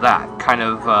 slabs of that kind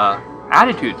of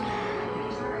attitude.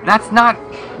 That's not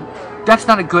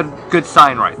a good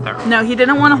sign right there. No, he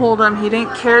didn't want to hold them. He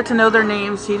didn't care to know their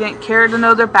names. He didn't care to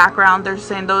know their background. They're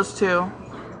saying those 2,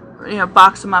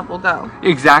 box them up, we'll go.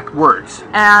 Exact words.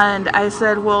 And I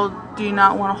said, well, do you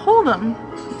not want to hold them?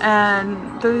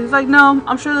 And he's like, no,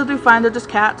 I'm sure they'll do fine. They're just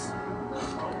cats.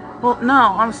 Well,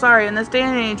 no, I'm sorry. In this day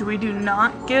and age, we do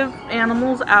not give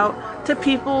animals out to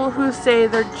people who say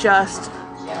they're just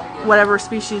whatever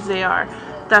species they are.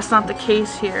 That's not the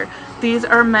case here. These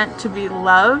are meant to be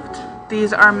loved.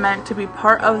 These are meant to be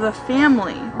part of the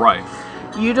family. Right.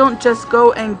 You don't just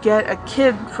go and get a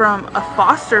kid from a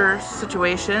foster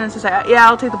situation and just say, yeah,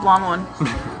 I'll take the blonde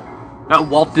one.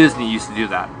 Walt Disney used to do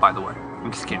that, by the way.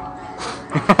 I'm just kidding.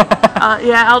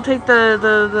 Yeah, I'll take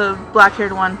the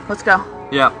black-haired one. Let's go.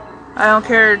 Yeah. I don't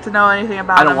care to know anything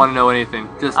about it. I don't want to know anything.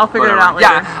 Just I'll figure it out later.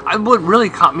 Yeah, what really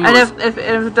caught me and was... if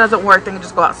it doesn't work, then you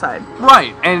just go outside.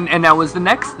 Right, and that was the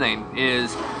next thing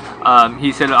is...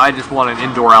 he said, I just want an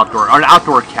indoor-outdoor, or an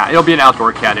outdoor cat. It'll be an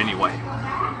outdoor cat anyway.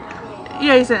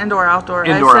 Yeah, he said indoor-outdoor.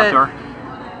 Indoor-outdoor.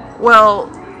 Well,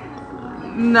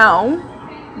 no,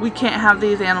 we can't have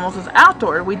these animals as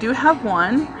outdoor. We do have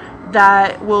one,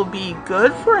 that will be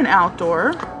good for an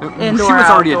outdoor. Indoor, she was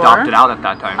already outdoor. adopted out at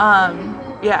that time.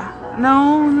 Yeah.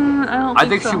 No, I don't think I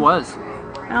think so. she was.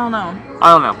 I don't know.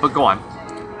 I don't know, but go on.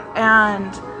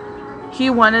 And he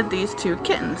wanted these 2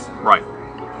 kittens. Right.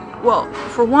 Well,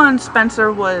 for one,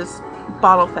 Spencer was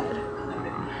bottle fed.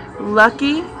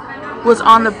 Lucky was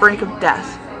on the brink of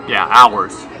death. Yeah,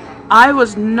 hours. I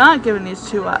was not giving these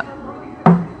 2 up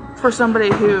for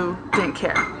somebody who didn't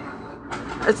care.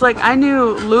 It's like I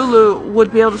knew Lulu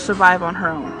would be able to survive on her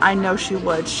own. I know she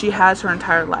would. She has her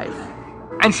entire life.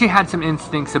 And she had some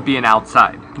instincts of being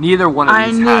outside. Neither one of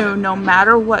these had I knew it. no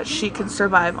matter what, she could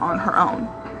survive on her own.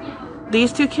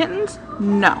 These 2 kittens?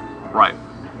 No. Right.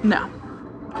 No.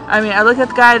 I mean, I look at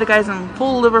the guy's in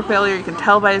full liver failure. You can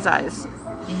tell by his eyes.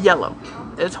 Yellow.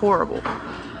 It's horrible.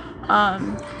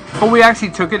 But we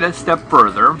actually took it a step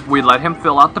further. We let him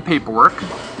fill out the paperwork.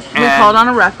 We called on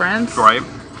a reference. Right.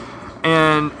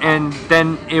 And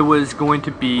then it was going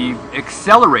to be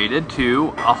accelerated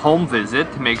to a home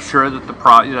visit to make sure that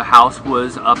the house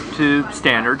was up to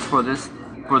standards for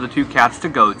the 2 cats to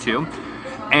go to.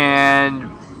 And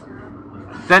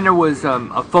then there was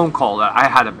a phone call that I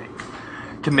had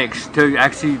to make to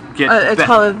actually get. It's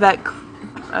called a vet.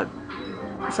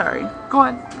 Sorry. Go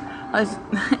ahead.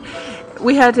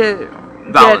 We had to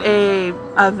get a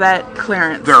vet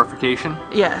clearance. Verification?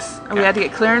 Yes. Okay. We had to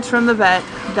get clearance from the vet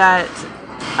that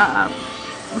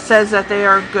says that they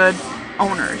are good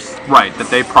owners. Right, that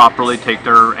they properly take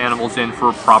their animals in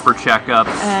for proper checkups,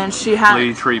 and she had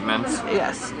flea treatments.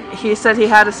 Yes. He said he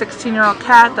had a 16-year-old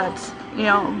cat that's,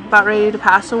 about ready to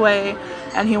pass away,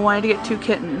 and he wanted to get 2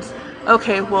 kittens.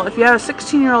 Okay, well, if you have a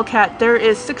 16-year-old cat, there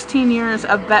is 16 years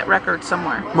of vet record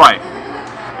somewhere. Right.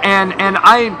 And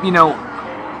I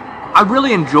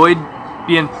really enjoyed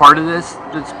being part of this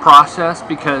process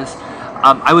because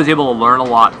I was able to learn a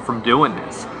lot from doing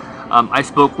this. I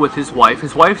spoke with his wife.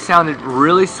 His wife sounded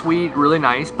really sweet, really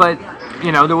nice, but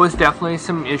there was definitely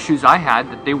some issues I had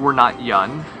that they were not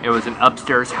young. It was an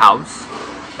upstairs house.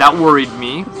 That worried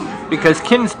me because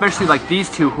kittens, especially like these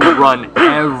 2 who run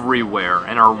everywhere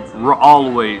and are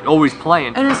always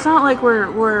playing. And it's not like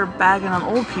we're bagging on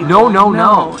old people.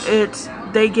 No. It's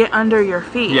they get under your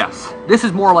feet. Yes. This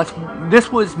is more or less,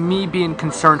 this was me being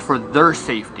concerned for their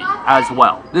safety as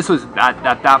well. This was,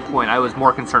 at that point, I was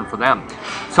more concerned for them.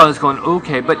 So I was going,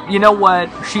 okay, but you know what?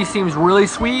 She seems really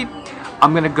sweet.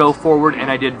 I'm going to go forward,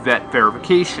 and I did vet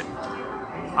verification.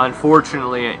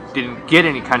 Unfortunately, I didn't get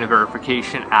any kind of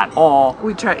verification at all.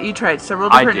 You tried several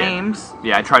different names.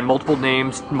 Yeah, I tried multiple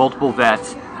names, multiple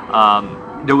vets.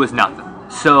 There was nothing.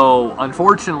 So,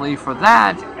 unfortunately for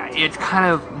that, it's kind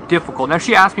of difficult. Now,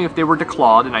 she asked me if they were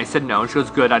declawed, and I said no. She goes,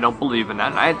 good, I don't believe in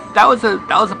that. And that was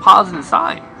a positive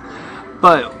sign.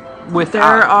 But there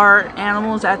are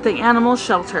animals at the animal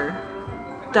shelter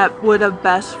that would have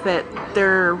best fit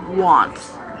their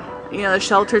wants. The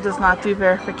shelter does not do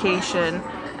verification,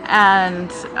 and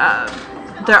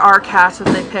there are cats that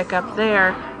they pick up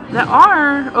there that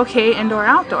are okay indoor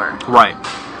outdoor. Right.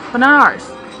 But not ours.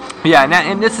 Yeah,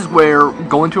 and this is where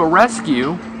going to a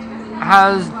rescue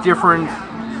has different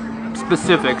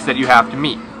specifics that you have to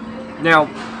meet. Now,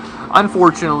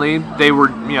 unfortunately, they were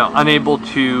unable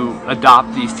to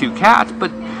adopt these 2 cats,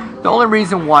 but the only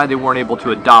reason why they weren't able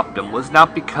to adopt them was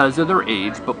not because of their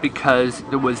age, but because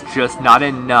there was just not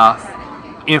enough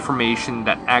information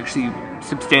that actually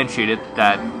substantiated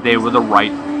that they were the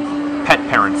right pet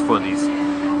parents for these.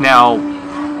 Now,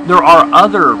 there are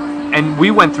other, and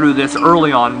we went through this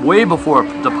early on, way before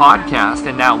the podcast,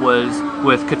 and that was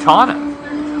with Katana,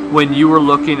 when you were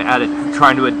looking at it,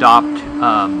 trying to adopt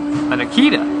an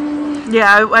Akita.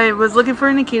 Yeah, I was looking for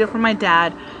an Akita for my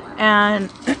dad,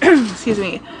 and excuse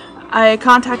me, I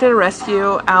contacted a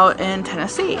rescue out in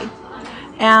Tennessee,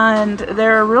 and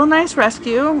they're a real nice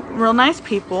rescue, real nice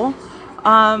people,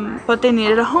 but they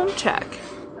needed a home check.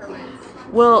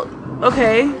 Well,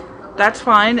 okay, that's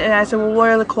fine. And I said, well, what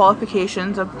are the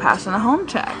qualifications of passing a home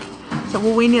check? So,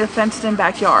 well, we need a fenced-in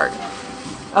backyard,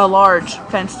 a large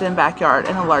fenced-in backyard,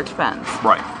 and a large fence.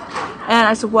 Right. And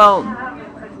I said, well,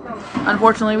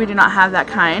 unfortunately, we do not have that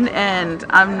kind, and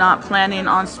I'm not planning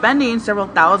on spending several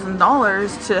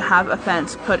 $1,000s to have a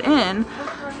fence put in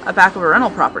a back of a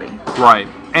rental property. Right.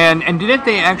 And didn't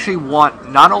they actually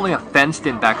want not only a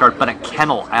fenced-in backyard, but a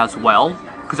kennel as well?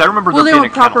 Because I remember there being a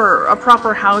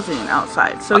proper housing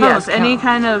outside. So yes, any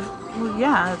kind of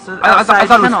it's an I thought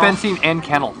kennel. it was fencing and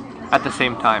kennel at the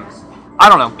same time. I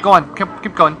don't know. Go on.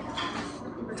 Keep going.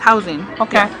 It's housing.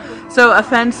 Okay. Yeah. So a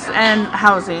fence and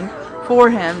housing for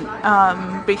him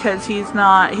because he's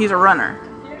a runner.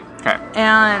 Okay.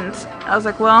 And I was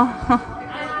like, well,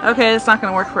 okay, it's not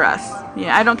going to work for us.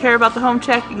 Yeah, I don't care about the home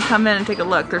check. You can come in and take a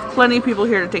look. There's plenty of people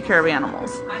here to take care of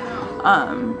animals.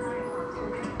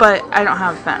 But I don't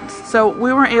have a fence. So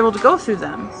we weren't able to go through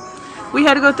them. We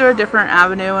had to go through a different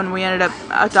avenue, and we ended up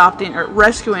adopting or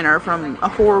rescuing her from a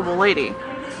horrible lady.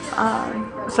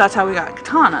 So that's how we got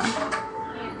Katana.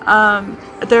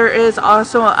 There is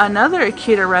also another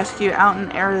Akita rescue out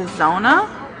in Arizona.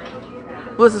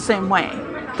 It was the same way.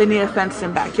 They need a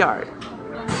fenced-in backyard.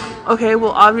 Okay,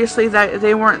 well, obviously that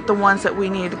they weren't the ones that we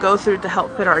needed to go through to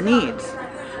help fit our needs.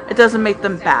 It doesn't make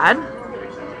them bad.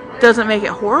 It doesn't make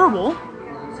it horrible.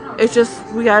 It's just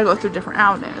we gotta go through different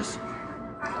avenues.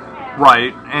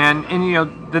 Right, and you know,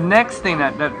 the next thing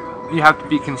that you have to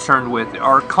be concerned with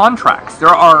are contracts. There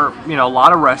are, you know, a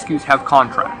lot of rescues have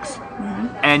contracts.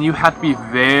 And you have to be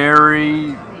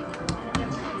very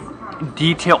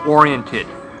detail-oriented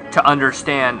to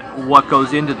understand what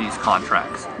goes into these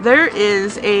contracts. There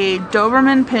is a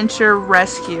Doberman Pinscher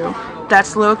rescue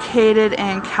that's located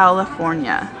in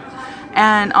California.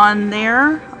 And on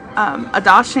their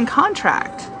adoption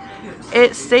contract,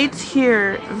 it states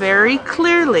here very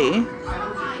clearly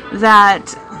that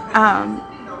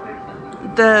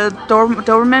the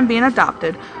Doberman being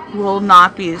adopted will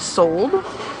not be sold,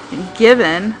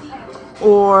 given,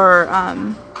 or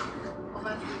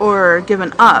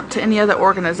given up to any other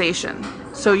organization.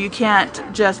 So you can't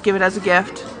just give it as a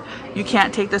gift. You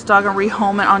can't take this dog and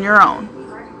rehome it on your own.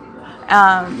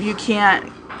 You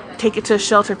can't take it to a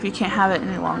shelter if you can't have it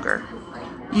any longer.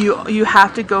 You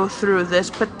have to go through this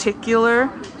particular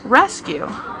rescue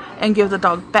and give the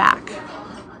dog back.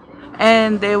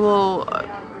 And they will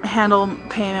handle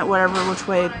payment which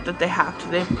way that they have to.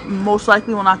 They most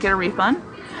likely will not get a refund,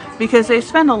 because they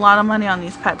spend a lot of money on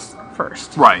these pets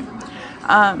first. Right.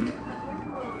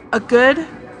 A good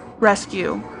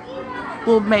rescue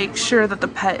will make sure that the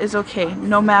pet is okay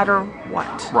no matter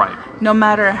what. Right. No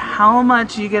matter how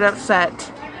much you get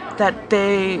upset that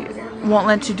they won't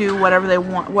let you do whatever they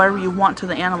want, whatever you want to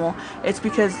the animal. It's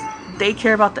because they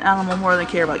care about the animal more than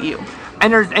they care about you.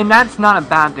 And that's not a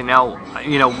bad thing. Now,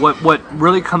 you know, what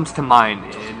really comes to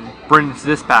mind and brings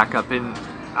this back up, and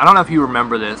I don't know if you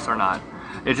remember this or not.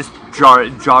 It just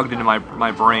jogged into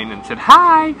my brain and said,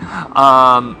 hi!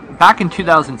 Back in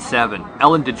 2007,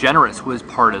 Ellen DeGeneres was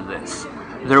part of this.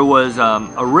 There was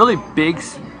a really big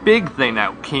thing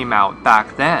that came out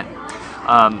back then.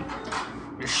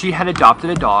 She had adopted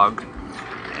a dog,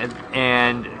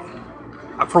 and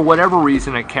for whatever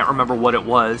reason, I can't remember what it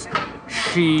was,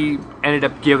 she ended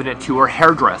up giving it to her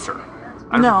hairdresser.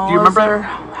 No, do you remember? It was her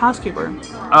housekeeper.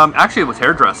 Actually, it was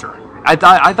hairdresser. I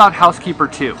thought housekeeper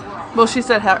too. Well, she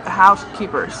said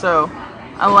housekeeper, so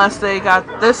unless they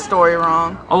got this story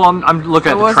wrong. Oh, I'm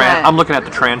looking at I'm looking at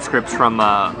the transcripts from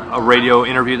a radio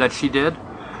interview that she did,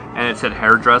 and it said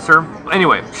hairdresser.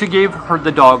 Anyway, she gave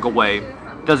the dog away.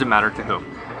 Doesn't matter to whom,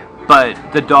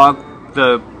 but the dog,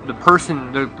 the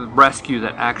person, the rescue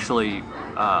that actually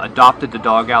adopted the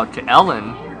dog out to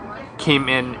Ellen came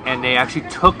in, and they actually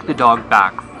took the dog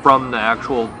back from the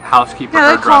actual housekeeper.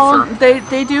 Yeah,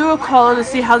 they do a call to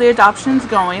see how the adoption's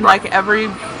going, right, like every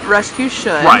rescue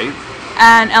should. Right.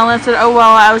 And Ellen said, "Oh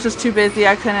well, I was just too busy.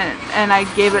 I couldn't." And I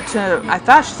gave it to. I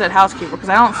thought she said housekeeper, because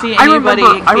I don't see anybody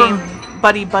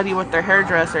being buddy with their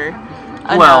hairdresser.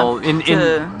 Well,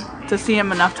 to see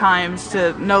them enough times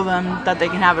to know them that they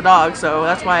can have a dog. So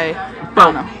that's why I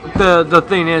don't know. The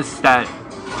thing is that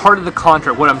part of the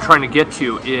contract, what I'm trying to get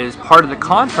to is, part of the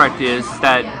contract is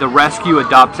that the rescue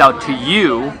adopts out to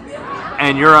you,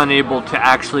 and you're unable to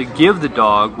actually give the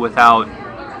dog without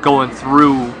going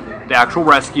through the actual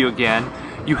rescue again.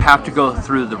 You have to go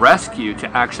through the rescue to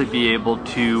actually be able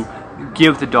to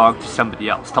give the dog to somebody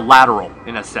else, to lateral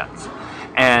in a sense.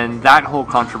 And that whole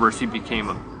controversy became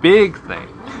a big thing.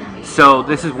 So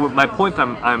this is what my point that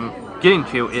I'm getting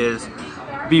to is,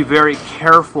 be very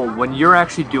careful when you're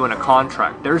actually doing a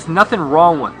contract. There's nothing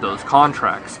wrong with those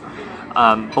contracts,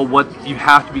 but what you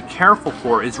have to be careful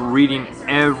for is reading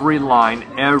every line,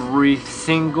 every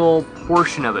single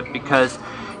portion of it, because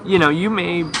you know, you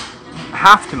may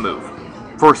have to move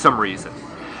for some reason,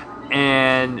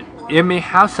 and it may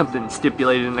have something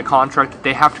stipulated in the contract that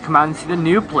they have to come out and see the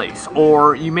new place,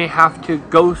 or you may have to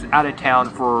go out of town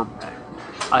for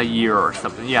a year or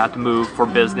something. You have to move for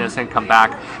business and come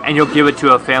back, and you'll give it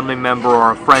to a family member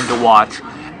or a friend to watch,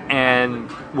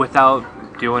 and without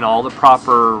doing all the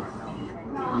proper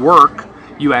work,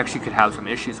 you actually could have some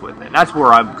issues with it. And that's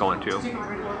where I'm going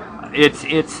to.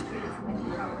 It's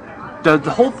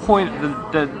the whole point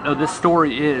of this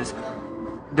story is,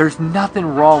 there's nothing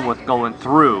wrong with going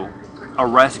through a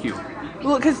rescue.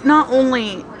 Well, because not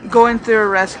only going through a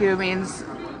rescue means,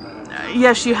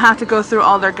 yes, you have to go through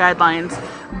all their guidelines,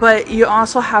 But you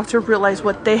also have to realize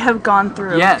what they have gone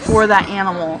through for that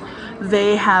animal.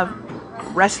 They have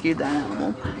rescued that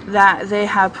animal. That they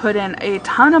have put in a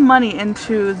ton of money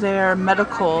into their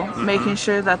medical, making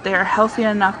sure that they are healthy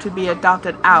enough to be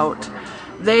adopted out.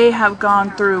 They have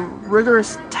gone through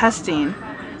rigorous testing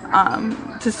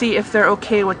to see if they're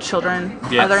okay with children,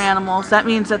 other animals. That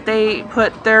means that they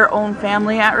put their own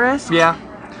family at risk. Yeah.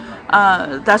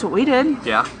 That's what we did.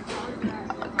 Yeah.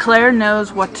 Claire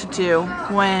knows what to do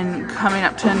when coming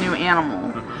up to a new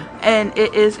animal. And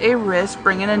it is a risk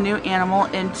bringing a new animal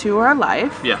into our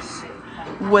life. Yes.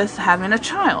 With having a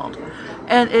child.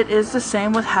 And it is the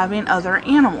same with having other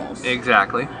animals.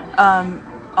 Exactly.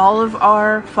 All of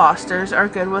our fosters are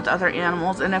good with other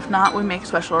animals, and if not, we make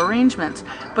special arrangements.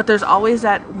 But there's always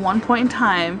that one point in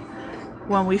time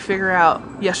when we figure out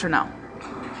yes or no.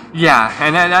 Yeah,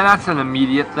 and that's an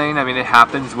immediate thing. I mean, it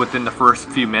happens within the first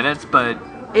few minutes, but...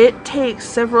 It takes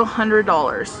several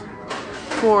 $100s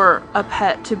for a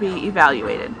pet to be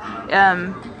evaluated.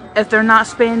 If they're not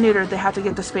spay and neutered, they have to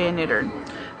get the spay and neutered.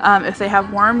 If they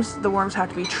have worms, the worms have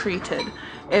to be treated.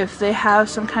 If they have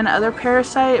some kind of other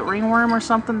parasite, ringworm or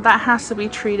something, that has to be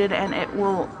treated and it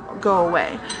will go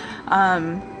away.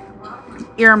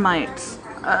 Ear mites,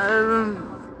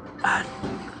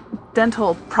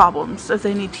 dental problems, if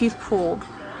they need teeth pulled,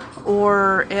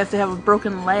 or if they have a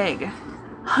broken leg.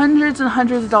 Hundreds and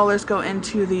hundreds of dollars go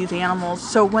into these animals.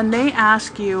 So when they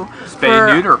ask you spay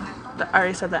and neuter. I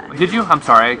already said that. Did you? I'm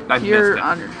sorry. I missed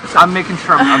it. I'm making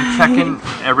sure I'm checking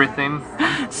everything.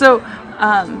 So,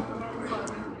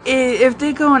 if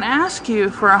they go and ask you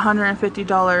for a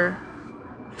 $150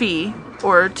 fee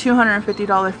or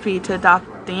 $250 fee to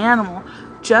adopt the animal,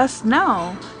 just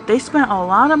know they spent a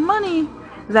lot of money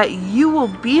that you will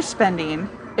be spending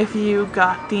if you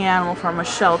got the animal from a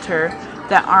shelter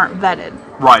that aren't vetted.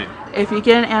 Right. If you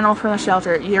get an animal from the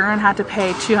shelter, you're going to have to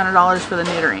pay $200 for the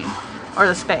neutering or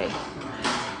the spay.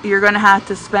 You're going to have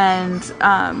to spend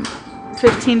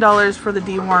 $15 for the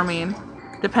deworming,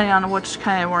 depending on which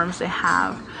kind of worms they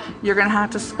have. You're going to have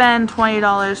to spend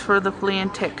 $20 for the flea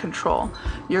and tick control.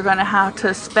 You're going to have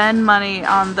to spend money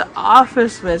on the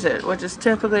office visit, which is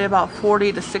typically about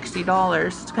 $40 to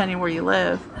 $60, depending where you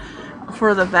live,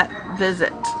 for the vet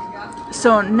visit.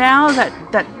 So now that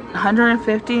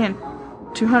 $150 and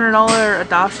 $200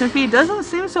 adoption fee doesn't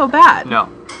seem so bad. No.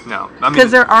 Because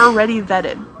they're already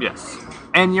vetted. Yes.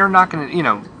 And you're not going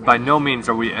to, by no means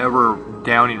are we ever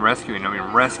downing rescuing. I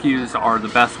mean, rescues are the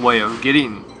best way of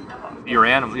getting your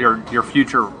animal, your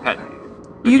future pet.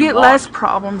 You get less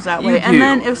problems that way. And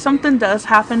then if something does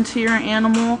happen to your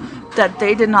animal that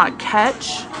they did not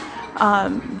catch,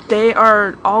 they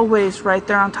are always right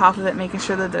there on top of it, making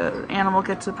sure that the animal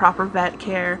gets the proper vet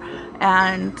care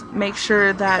and make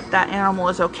sure that that animal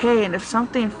is okay. And if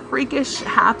something freakish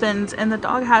happens and the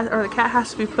dog has or the cat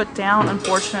has to be put down,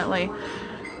 unfortunately,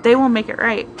 they will make it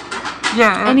right.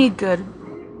 Yeah. Any good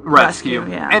rescue.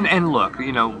 Yeah. And look,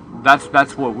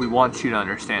 that's what we want you to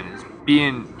understand is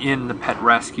being in the pet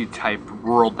rescue type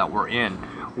world that we're in.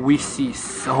 We see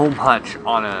so much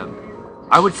on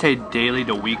I would say daily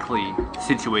to weekly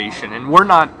situation, and we're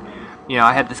not,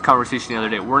 I had this conversation the other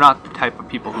day, we're not the type of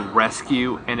people who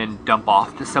rescue and then dump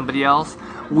off to somebody else.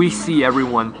 We see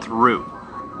everyone through,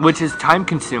 which is time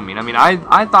consuming. I mean,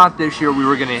 I thought this year we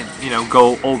were going to,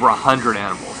 go over 100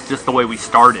 animals, just the way we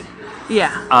started.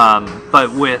 Yeah.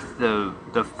 But with the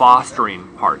fostering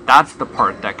part, that's the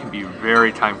part that can be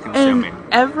very time consuming.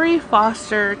 And every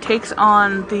foster takes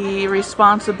on the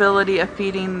responsibility of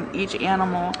feeding each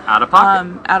animal out of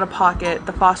pocket. Out of pocket,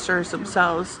 the fosters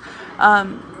themselves.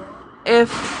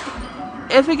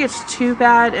 If it gets too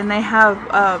bad and they have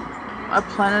a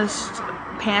plenished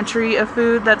pantry of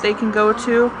food that they can go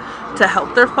to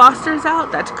help their fosters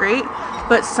out, that's great.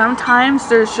 But sometimes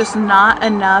there's just not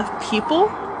enough people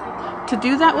to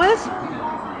do that with,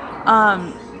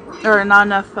 or not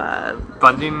enough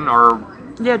funding or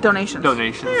donations.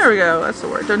 Donations. There we go. That's the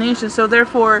word. Donations. So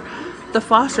therefore, the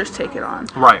fosters take it on.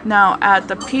 Right. Now, at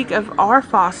the peak of our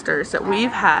fosters that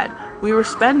we've had, we were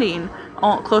spending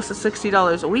close to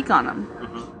 $60 a week on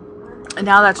them, and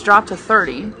now that's dropped to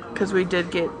 $30 because we did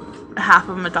get half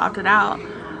of them adopted out.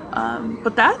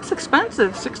 But that's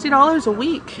expensive. $60 a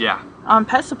week. Yeah. On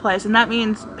pet supplies, and that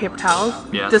means paper towels,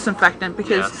 disinfectant,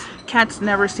 because cats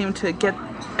never seem to get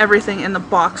everything in the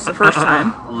box the first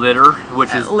time. Litter,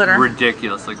 which is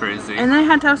ridiculously crazy. And they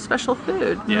had to have special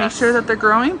food to make sure that they're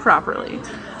growing properly.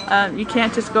 You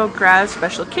can't just go grab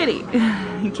special kitty.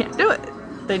 You can't do it.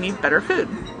 They need better food.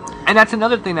 And that's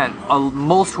another thing that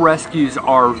most rescues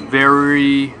are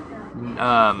very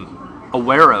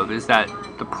aware of, is that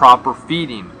the proper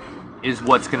feeding is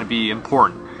what's going to be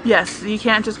important. Yes, you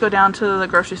can't just go down to the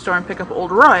grocery store and pick up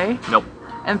Old Roy. Nope.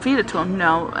 And feed it to him.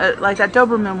 No, like that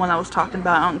Doberman one I was talking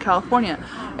about out in California.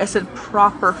 It said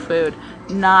proper food,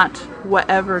 not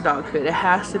whatever dog food. It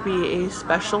has to be a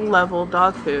special level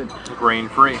dog food. Grain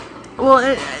free. Well,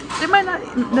 it might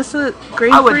not necessarily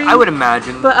grain free. I would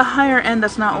imagine. But a higher end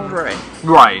that's not Old Roy.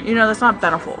 Right. You know, that's not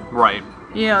Beneful. Right.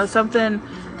 You know, something.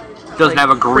 Doesn't have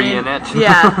a green in it.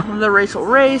 Yeah, the Rachel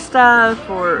Ray stuff,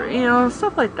 or you know,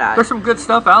 stuff like that. There's some good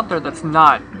stuff out there that's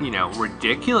not, you know,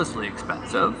 ridiculously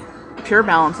expensive. Pure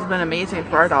Balance has been amazing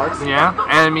for our dogs. Yeah,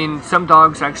 and I mean, some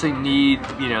dogs actually need,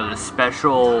 you know, the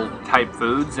special type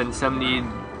foods, and some need,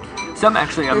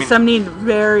 some need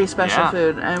very special yeah.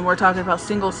 food, and we're talking about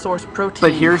single source protein.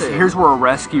 But here's food. where a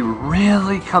rescue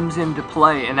really comes into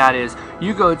play, and that is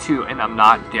you go to, and I'm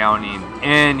not downing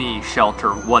any shelter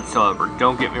whatsoever.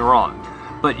 Don't get me wrong,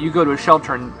 but you go to a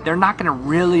shelter, and they're not going to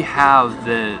really have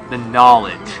the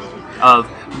knowledge of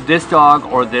this dog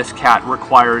or this cat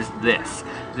requires this.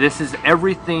 This is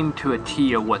everything to a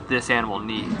T of what this animal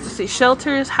needs. See,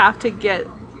 shelters have to get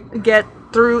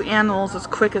through animals as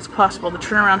quick as possible. The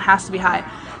turnaround has to be high.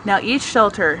 Now, each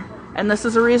shelter, and this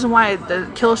is the reason why the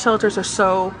kill shelters are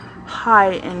so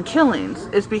high in killings,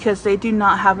 is because they do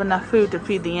not have enough food to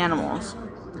feed the animals.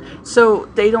 So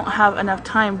they don't have enough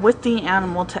time with the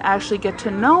animal to actually get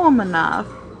to know them enough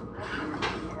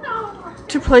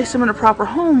to place them in a proper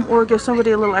home or give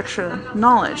somebody a little extra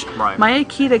knowledge. Right. My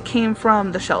Akita came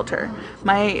from the shelter.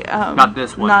 My not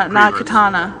this one. Not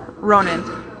Katana. Ronan.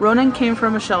 Ronan came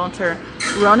from a shelter.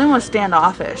 Ronan was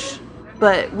standoffish,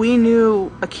 but we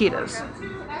knew Akitas,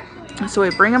 so we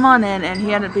bring him on in, and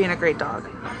he ended up being a great dog.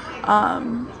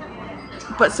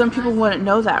 But some people wouldn't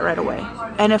know that right away,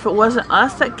 and if it wasn't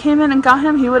us that came in and got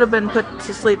him, he would have been put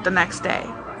to sleep the next day.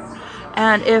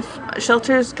 And if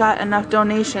shelters got enough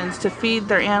donations to feed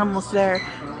their animals there,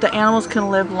 the animals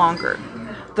can live longer.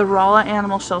 The Rolla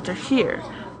Animal Shelter here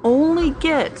only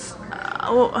gets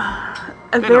don't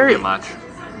get much.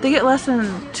 They get less than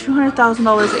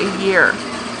 $200,000 a year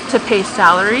to pay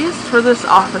salaries for the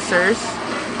officers,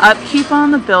 upkeep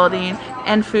on the building,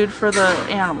 and food for the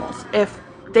animals. If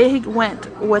they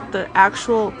went with the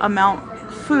actual amount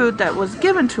of food that was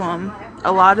given to them,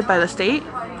 allotted by the state,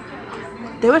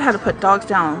 they would have to put dogs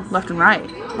down left and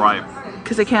right. Right.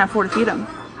 Because they can't afford to feed them.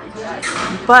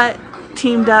 But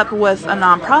teamed up with a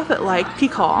nonprofit like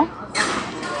Peacock,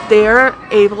 they're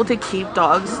able to keep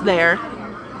dogs there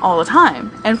all the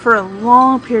time and for a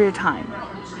long period of time.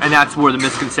 And that's where the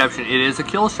misconception, it is a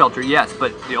kill shelter, yes,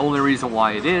 but the only reason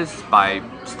why it is by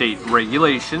state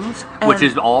regulations, which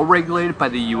is all regulated by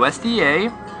the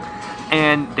USDA,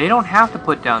 and they don't have to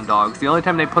put down dogs. The only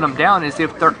time they put them down is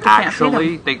if they're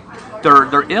actually,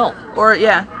 they're ill. Or,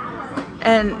 yeah.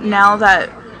 And now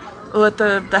that with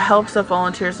the helps of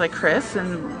volunteers like Chris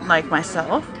and like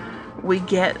myself, we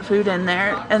get food in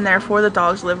there, and therefore the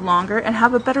dogs live longer and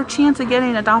have a better chance of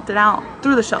getting adopted out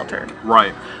through the shelter.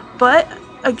 Right. But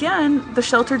again, the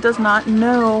shelter does not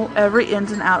know every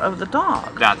ins and out of the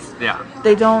dog. Yeah.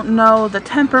 They don't know the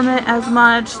temperament as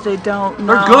much. They don't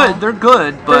know. They're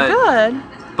good, but they're good.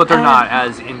 But they're not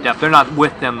as in depth. They're not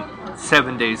with them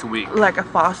 7 days a week. Like a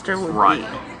foster would be.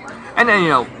 And then, you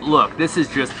know, look, this is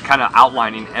just kind of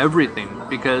outlining everything,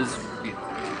 because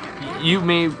you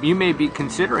may be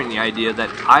considering the idea that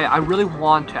I really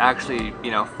want to actually,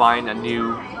 you know, find a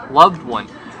new loved one.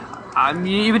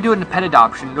 Even doing a pet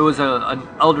adoption, there was an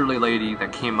elderly lady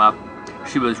that came up.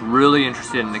 She was really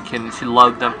interested in the kittens. She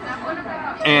loved them,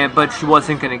 but she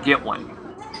wasn't going to get one.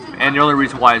 And the only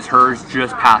reason why is hers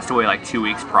just passed away like 2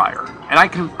 weeks prior. And I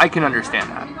can understand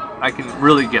that. I can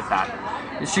really get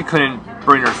that. She couldn't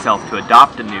bring herself to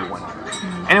adopt a new one.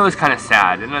 And it was kind of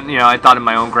sad. And then, you know, I thought of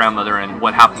my own grandmother and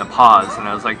what happened to Paws. And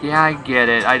I was like, yeah, I get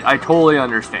it. I totally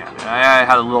understand. And I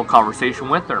had a little conversation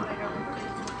with her.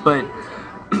 But,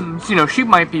 you know, she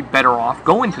might be better off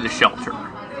going to the shelter.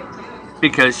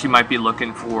 Because she might be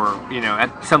looking for, you know,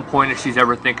 at some point if she's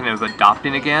ever thinking of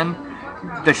adopting again,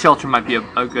 the shelter might be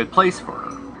a good place for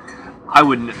her. I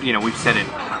wouldn't, you know, we've said it,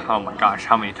 oh my gosh,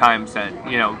 how many times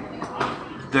that, you know,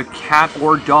 the cat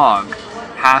or dog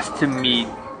has to meet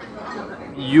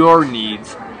your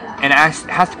needs, and it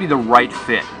has to be the right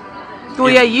fit. Well,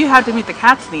 yeah, you have to meet the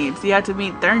cat's needs. You have to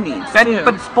meet their needs, too.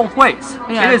 But it's both ways.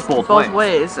 Yeah, it is both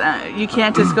ways. You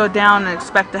can't just go down and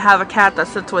expect to have a cat that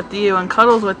sits with you and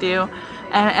cuddles with you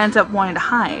and ends up wanting to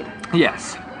hide.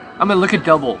 Yes. I mean, look at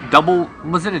Double. Double,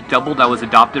 wasn't it Double that was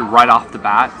adopted right off the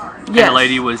bat? Yes. And the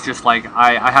lady was just like,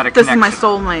 I had a connection. This is my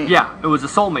soulmate. Yeah, it was a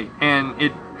soulmate. And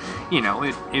it, you know,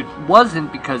 it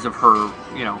wasn't because of her,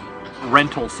 you know,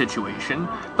 rental situation,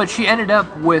 but she ended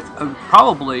up with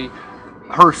probably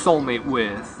her soulmate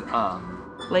with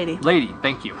Lady. Lady,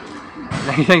 thank you.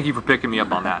 Thank you for picking me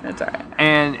up on that. That's all right.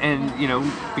 And you know,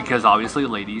 because obviously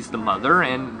Lady's the mother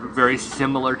and very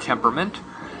similar temperament,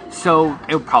 so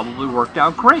it probably worked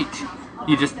out great.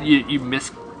 You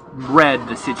misread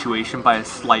the situation by a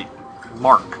slight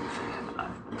mark.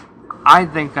 I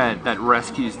think that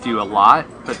rescues do a lot,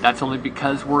 but that's only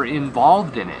because we're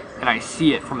involved in it, and I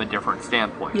see it from a different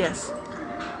standpoint. Yes.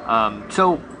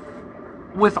 So,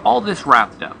 with all this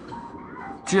wrapped up,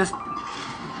 just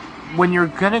when you're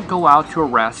going to go out to a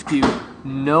rescue,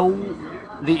 know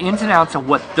the ins and outs of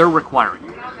what they're requiring.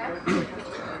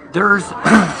 There's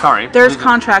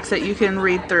contracts that you can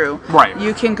read through. Right.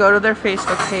 You can go to their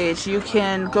Facebook page. You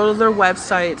can go to their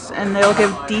websites, and they'll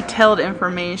give detailed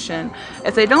information.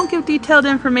 If they don't give detailed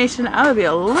information, I would be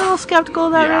a little skeptical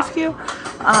of that rescue.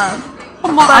 But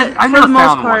I've for never the most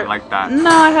found part, one like that. No,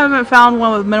 I haven't found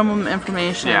one with minimum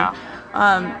information. Yeah.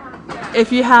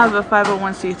 If you have a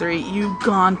 501c3, you've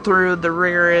gone through the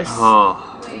rigorous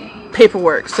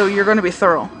paperwork, so you're going to be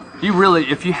thorough. You really,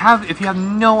 if you have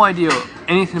no idea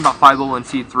anything about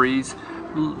 501c3s,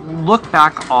 look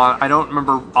back on, I don't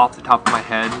remember off the top of my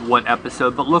head what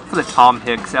episode, but look for the Tom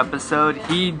Hicks episode.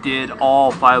 He did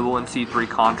all 501c3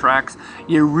 contracts.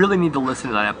 You really need to listen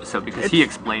to that episode because he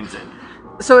explains it.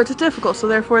 So it's difficult, so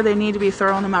therefore they need to be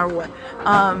thorough no matter what.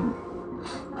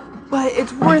 But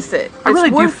it's worth it.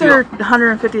 It's worth their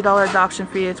 $150 adoption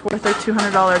fee. It's worth their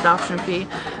 $200 adoption fee.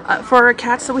 For our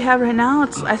cats that we have right now,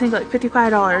 it's I think like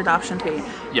 $55 adoption fee.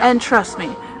 Yeah. And trust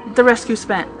me, the rescue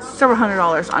spent several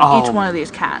 $100s on each one of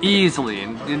these cats. Easily,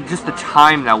 and just the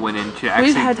time that went into actually.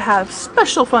 We've had to have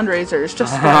special fundraisers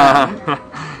just for them.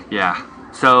 Yeah.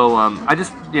 So I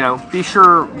just be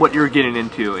sure what you're getting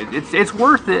into. It's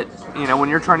worth it. When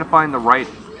you're trying to find the right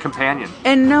companion.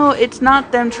 And no, it's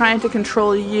not them trying to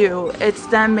control you. It's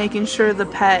them making sure the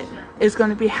pet is going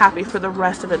to be happy for the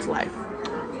rest of its life.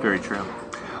 Very true.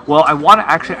 Well,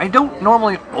 I don't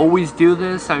normally always do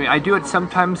this. I mean, I do it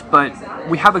sometimes, but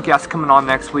we have a guest coming on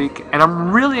next week, and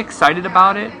I'm really excited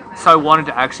about it, so I wanted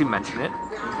to actually mention it.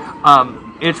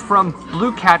 It's from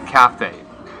Blue Cat Cafe.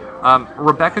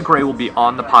 Rebecca Gray will be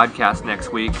on the podcast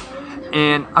next week.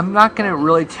 And I'm not going to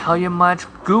really tell you much.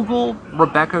 Google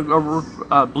Rebecca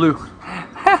Blue.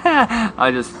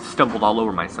 I just stumbled all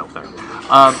over myself there.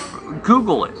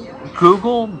 Google it.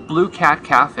 Google Blue Cat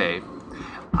Cafe.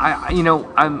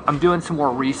 I'm doing some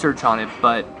more research on it,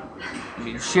 but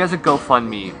she has a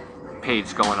GoFundMe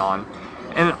page going on.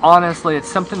 And honestly, it's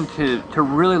something to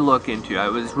really look into. I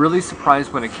was really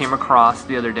surprised when it came across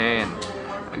the other day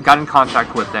and got in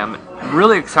contact with them. I'm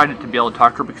really excited to be able to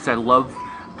talk to her because I love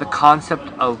the concept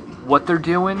of what they're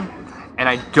doing, and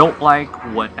I don't like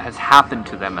what has happened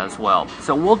to them as well.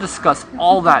 So we'll discuss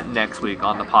all that next week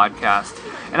on the podcast,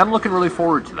 and I'm looking really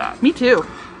forward to that. Me too.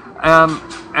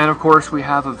 And of course, we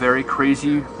have a very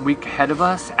crazy week ahead of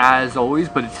us, as always,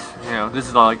 but it's, this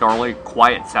is like our only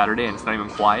quiet Saturday, and it's not even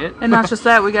quiet. And not just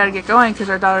that, we got to get going because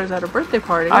our daughter's at her birthday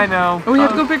party. I know. And we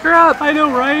have to go pick her up. I know,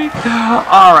 right?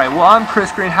 All right, well, I'm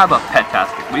Chris Green. Have a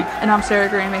pet-tastic week. And I'm Sarah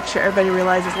Green. Make sure everybody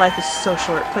realizes life is so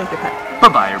short. Play with your pet.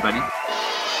 Bye-bye, everybody.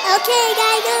 Okay,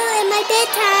 gotta go. It's my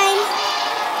bedtime.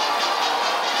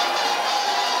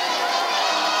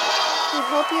 We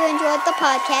hope you enjoyed the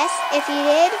podcast. If you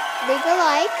did, leave a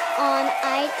like on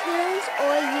iTunes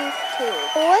or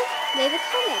YouTube, or leave a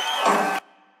comment.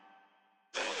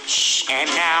 And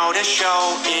now the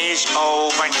show is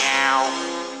over now.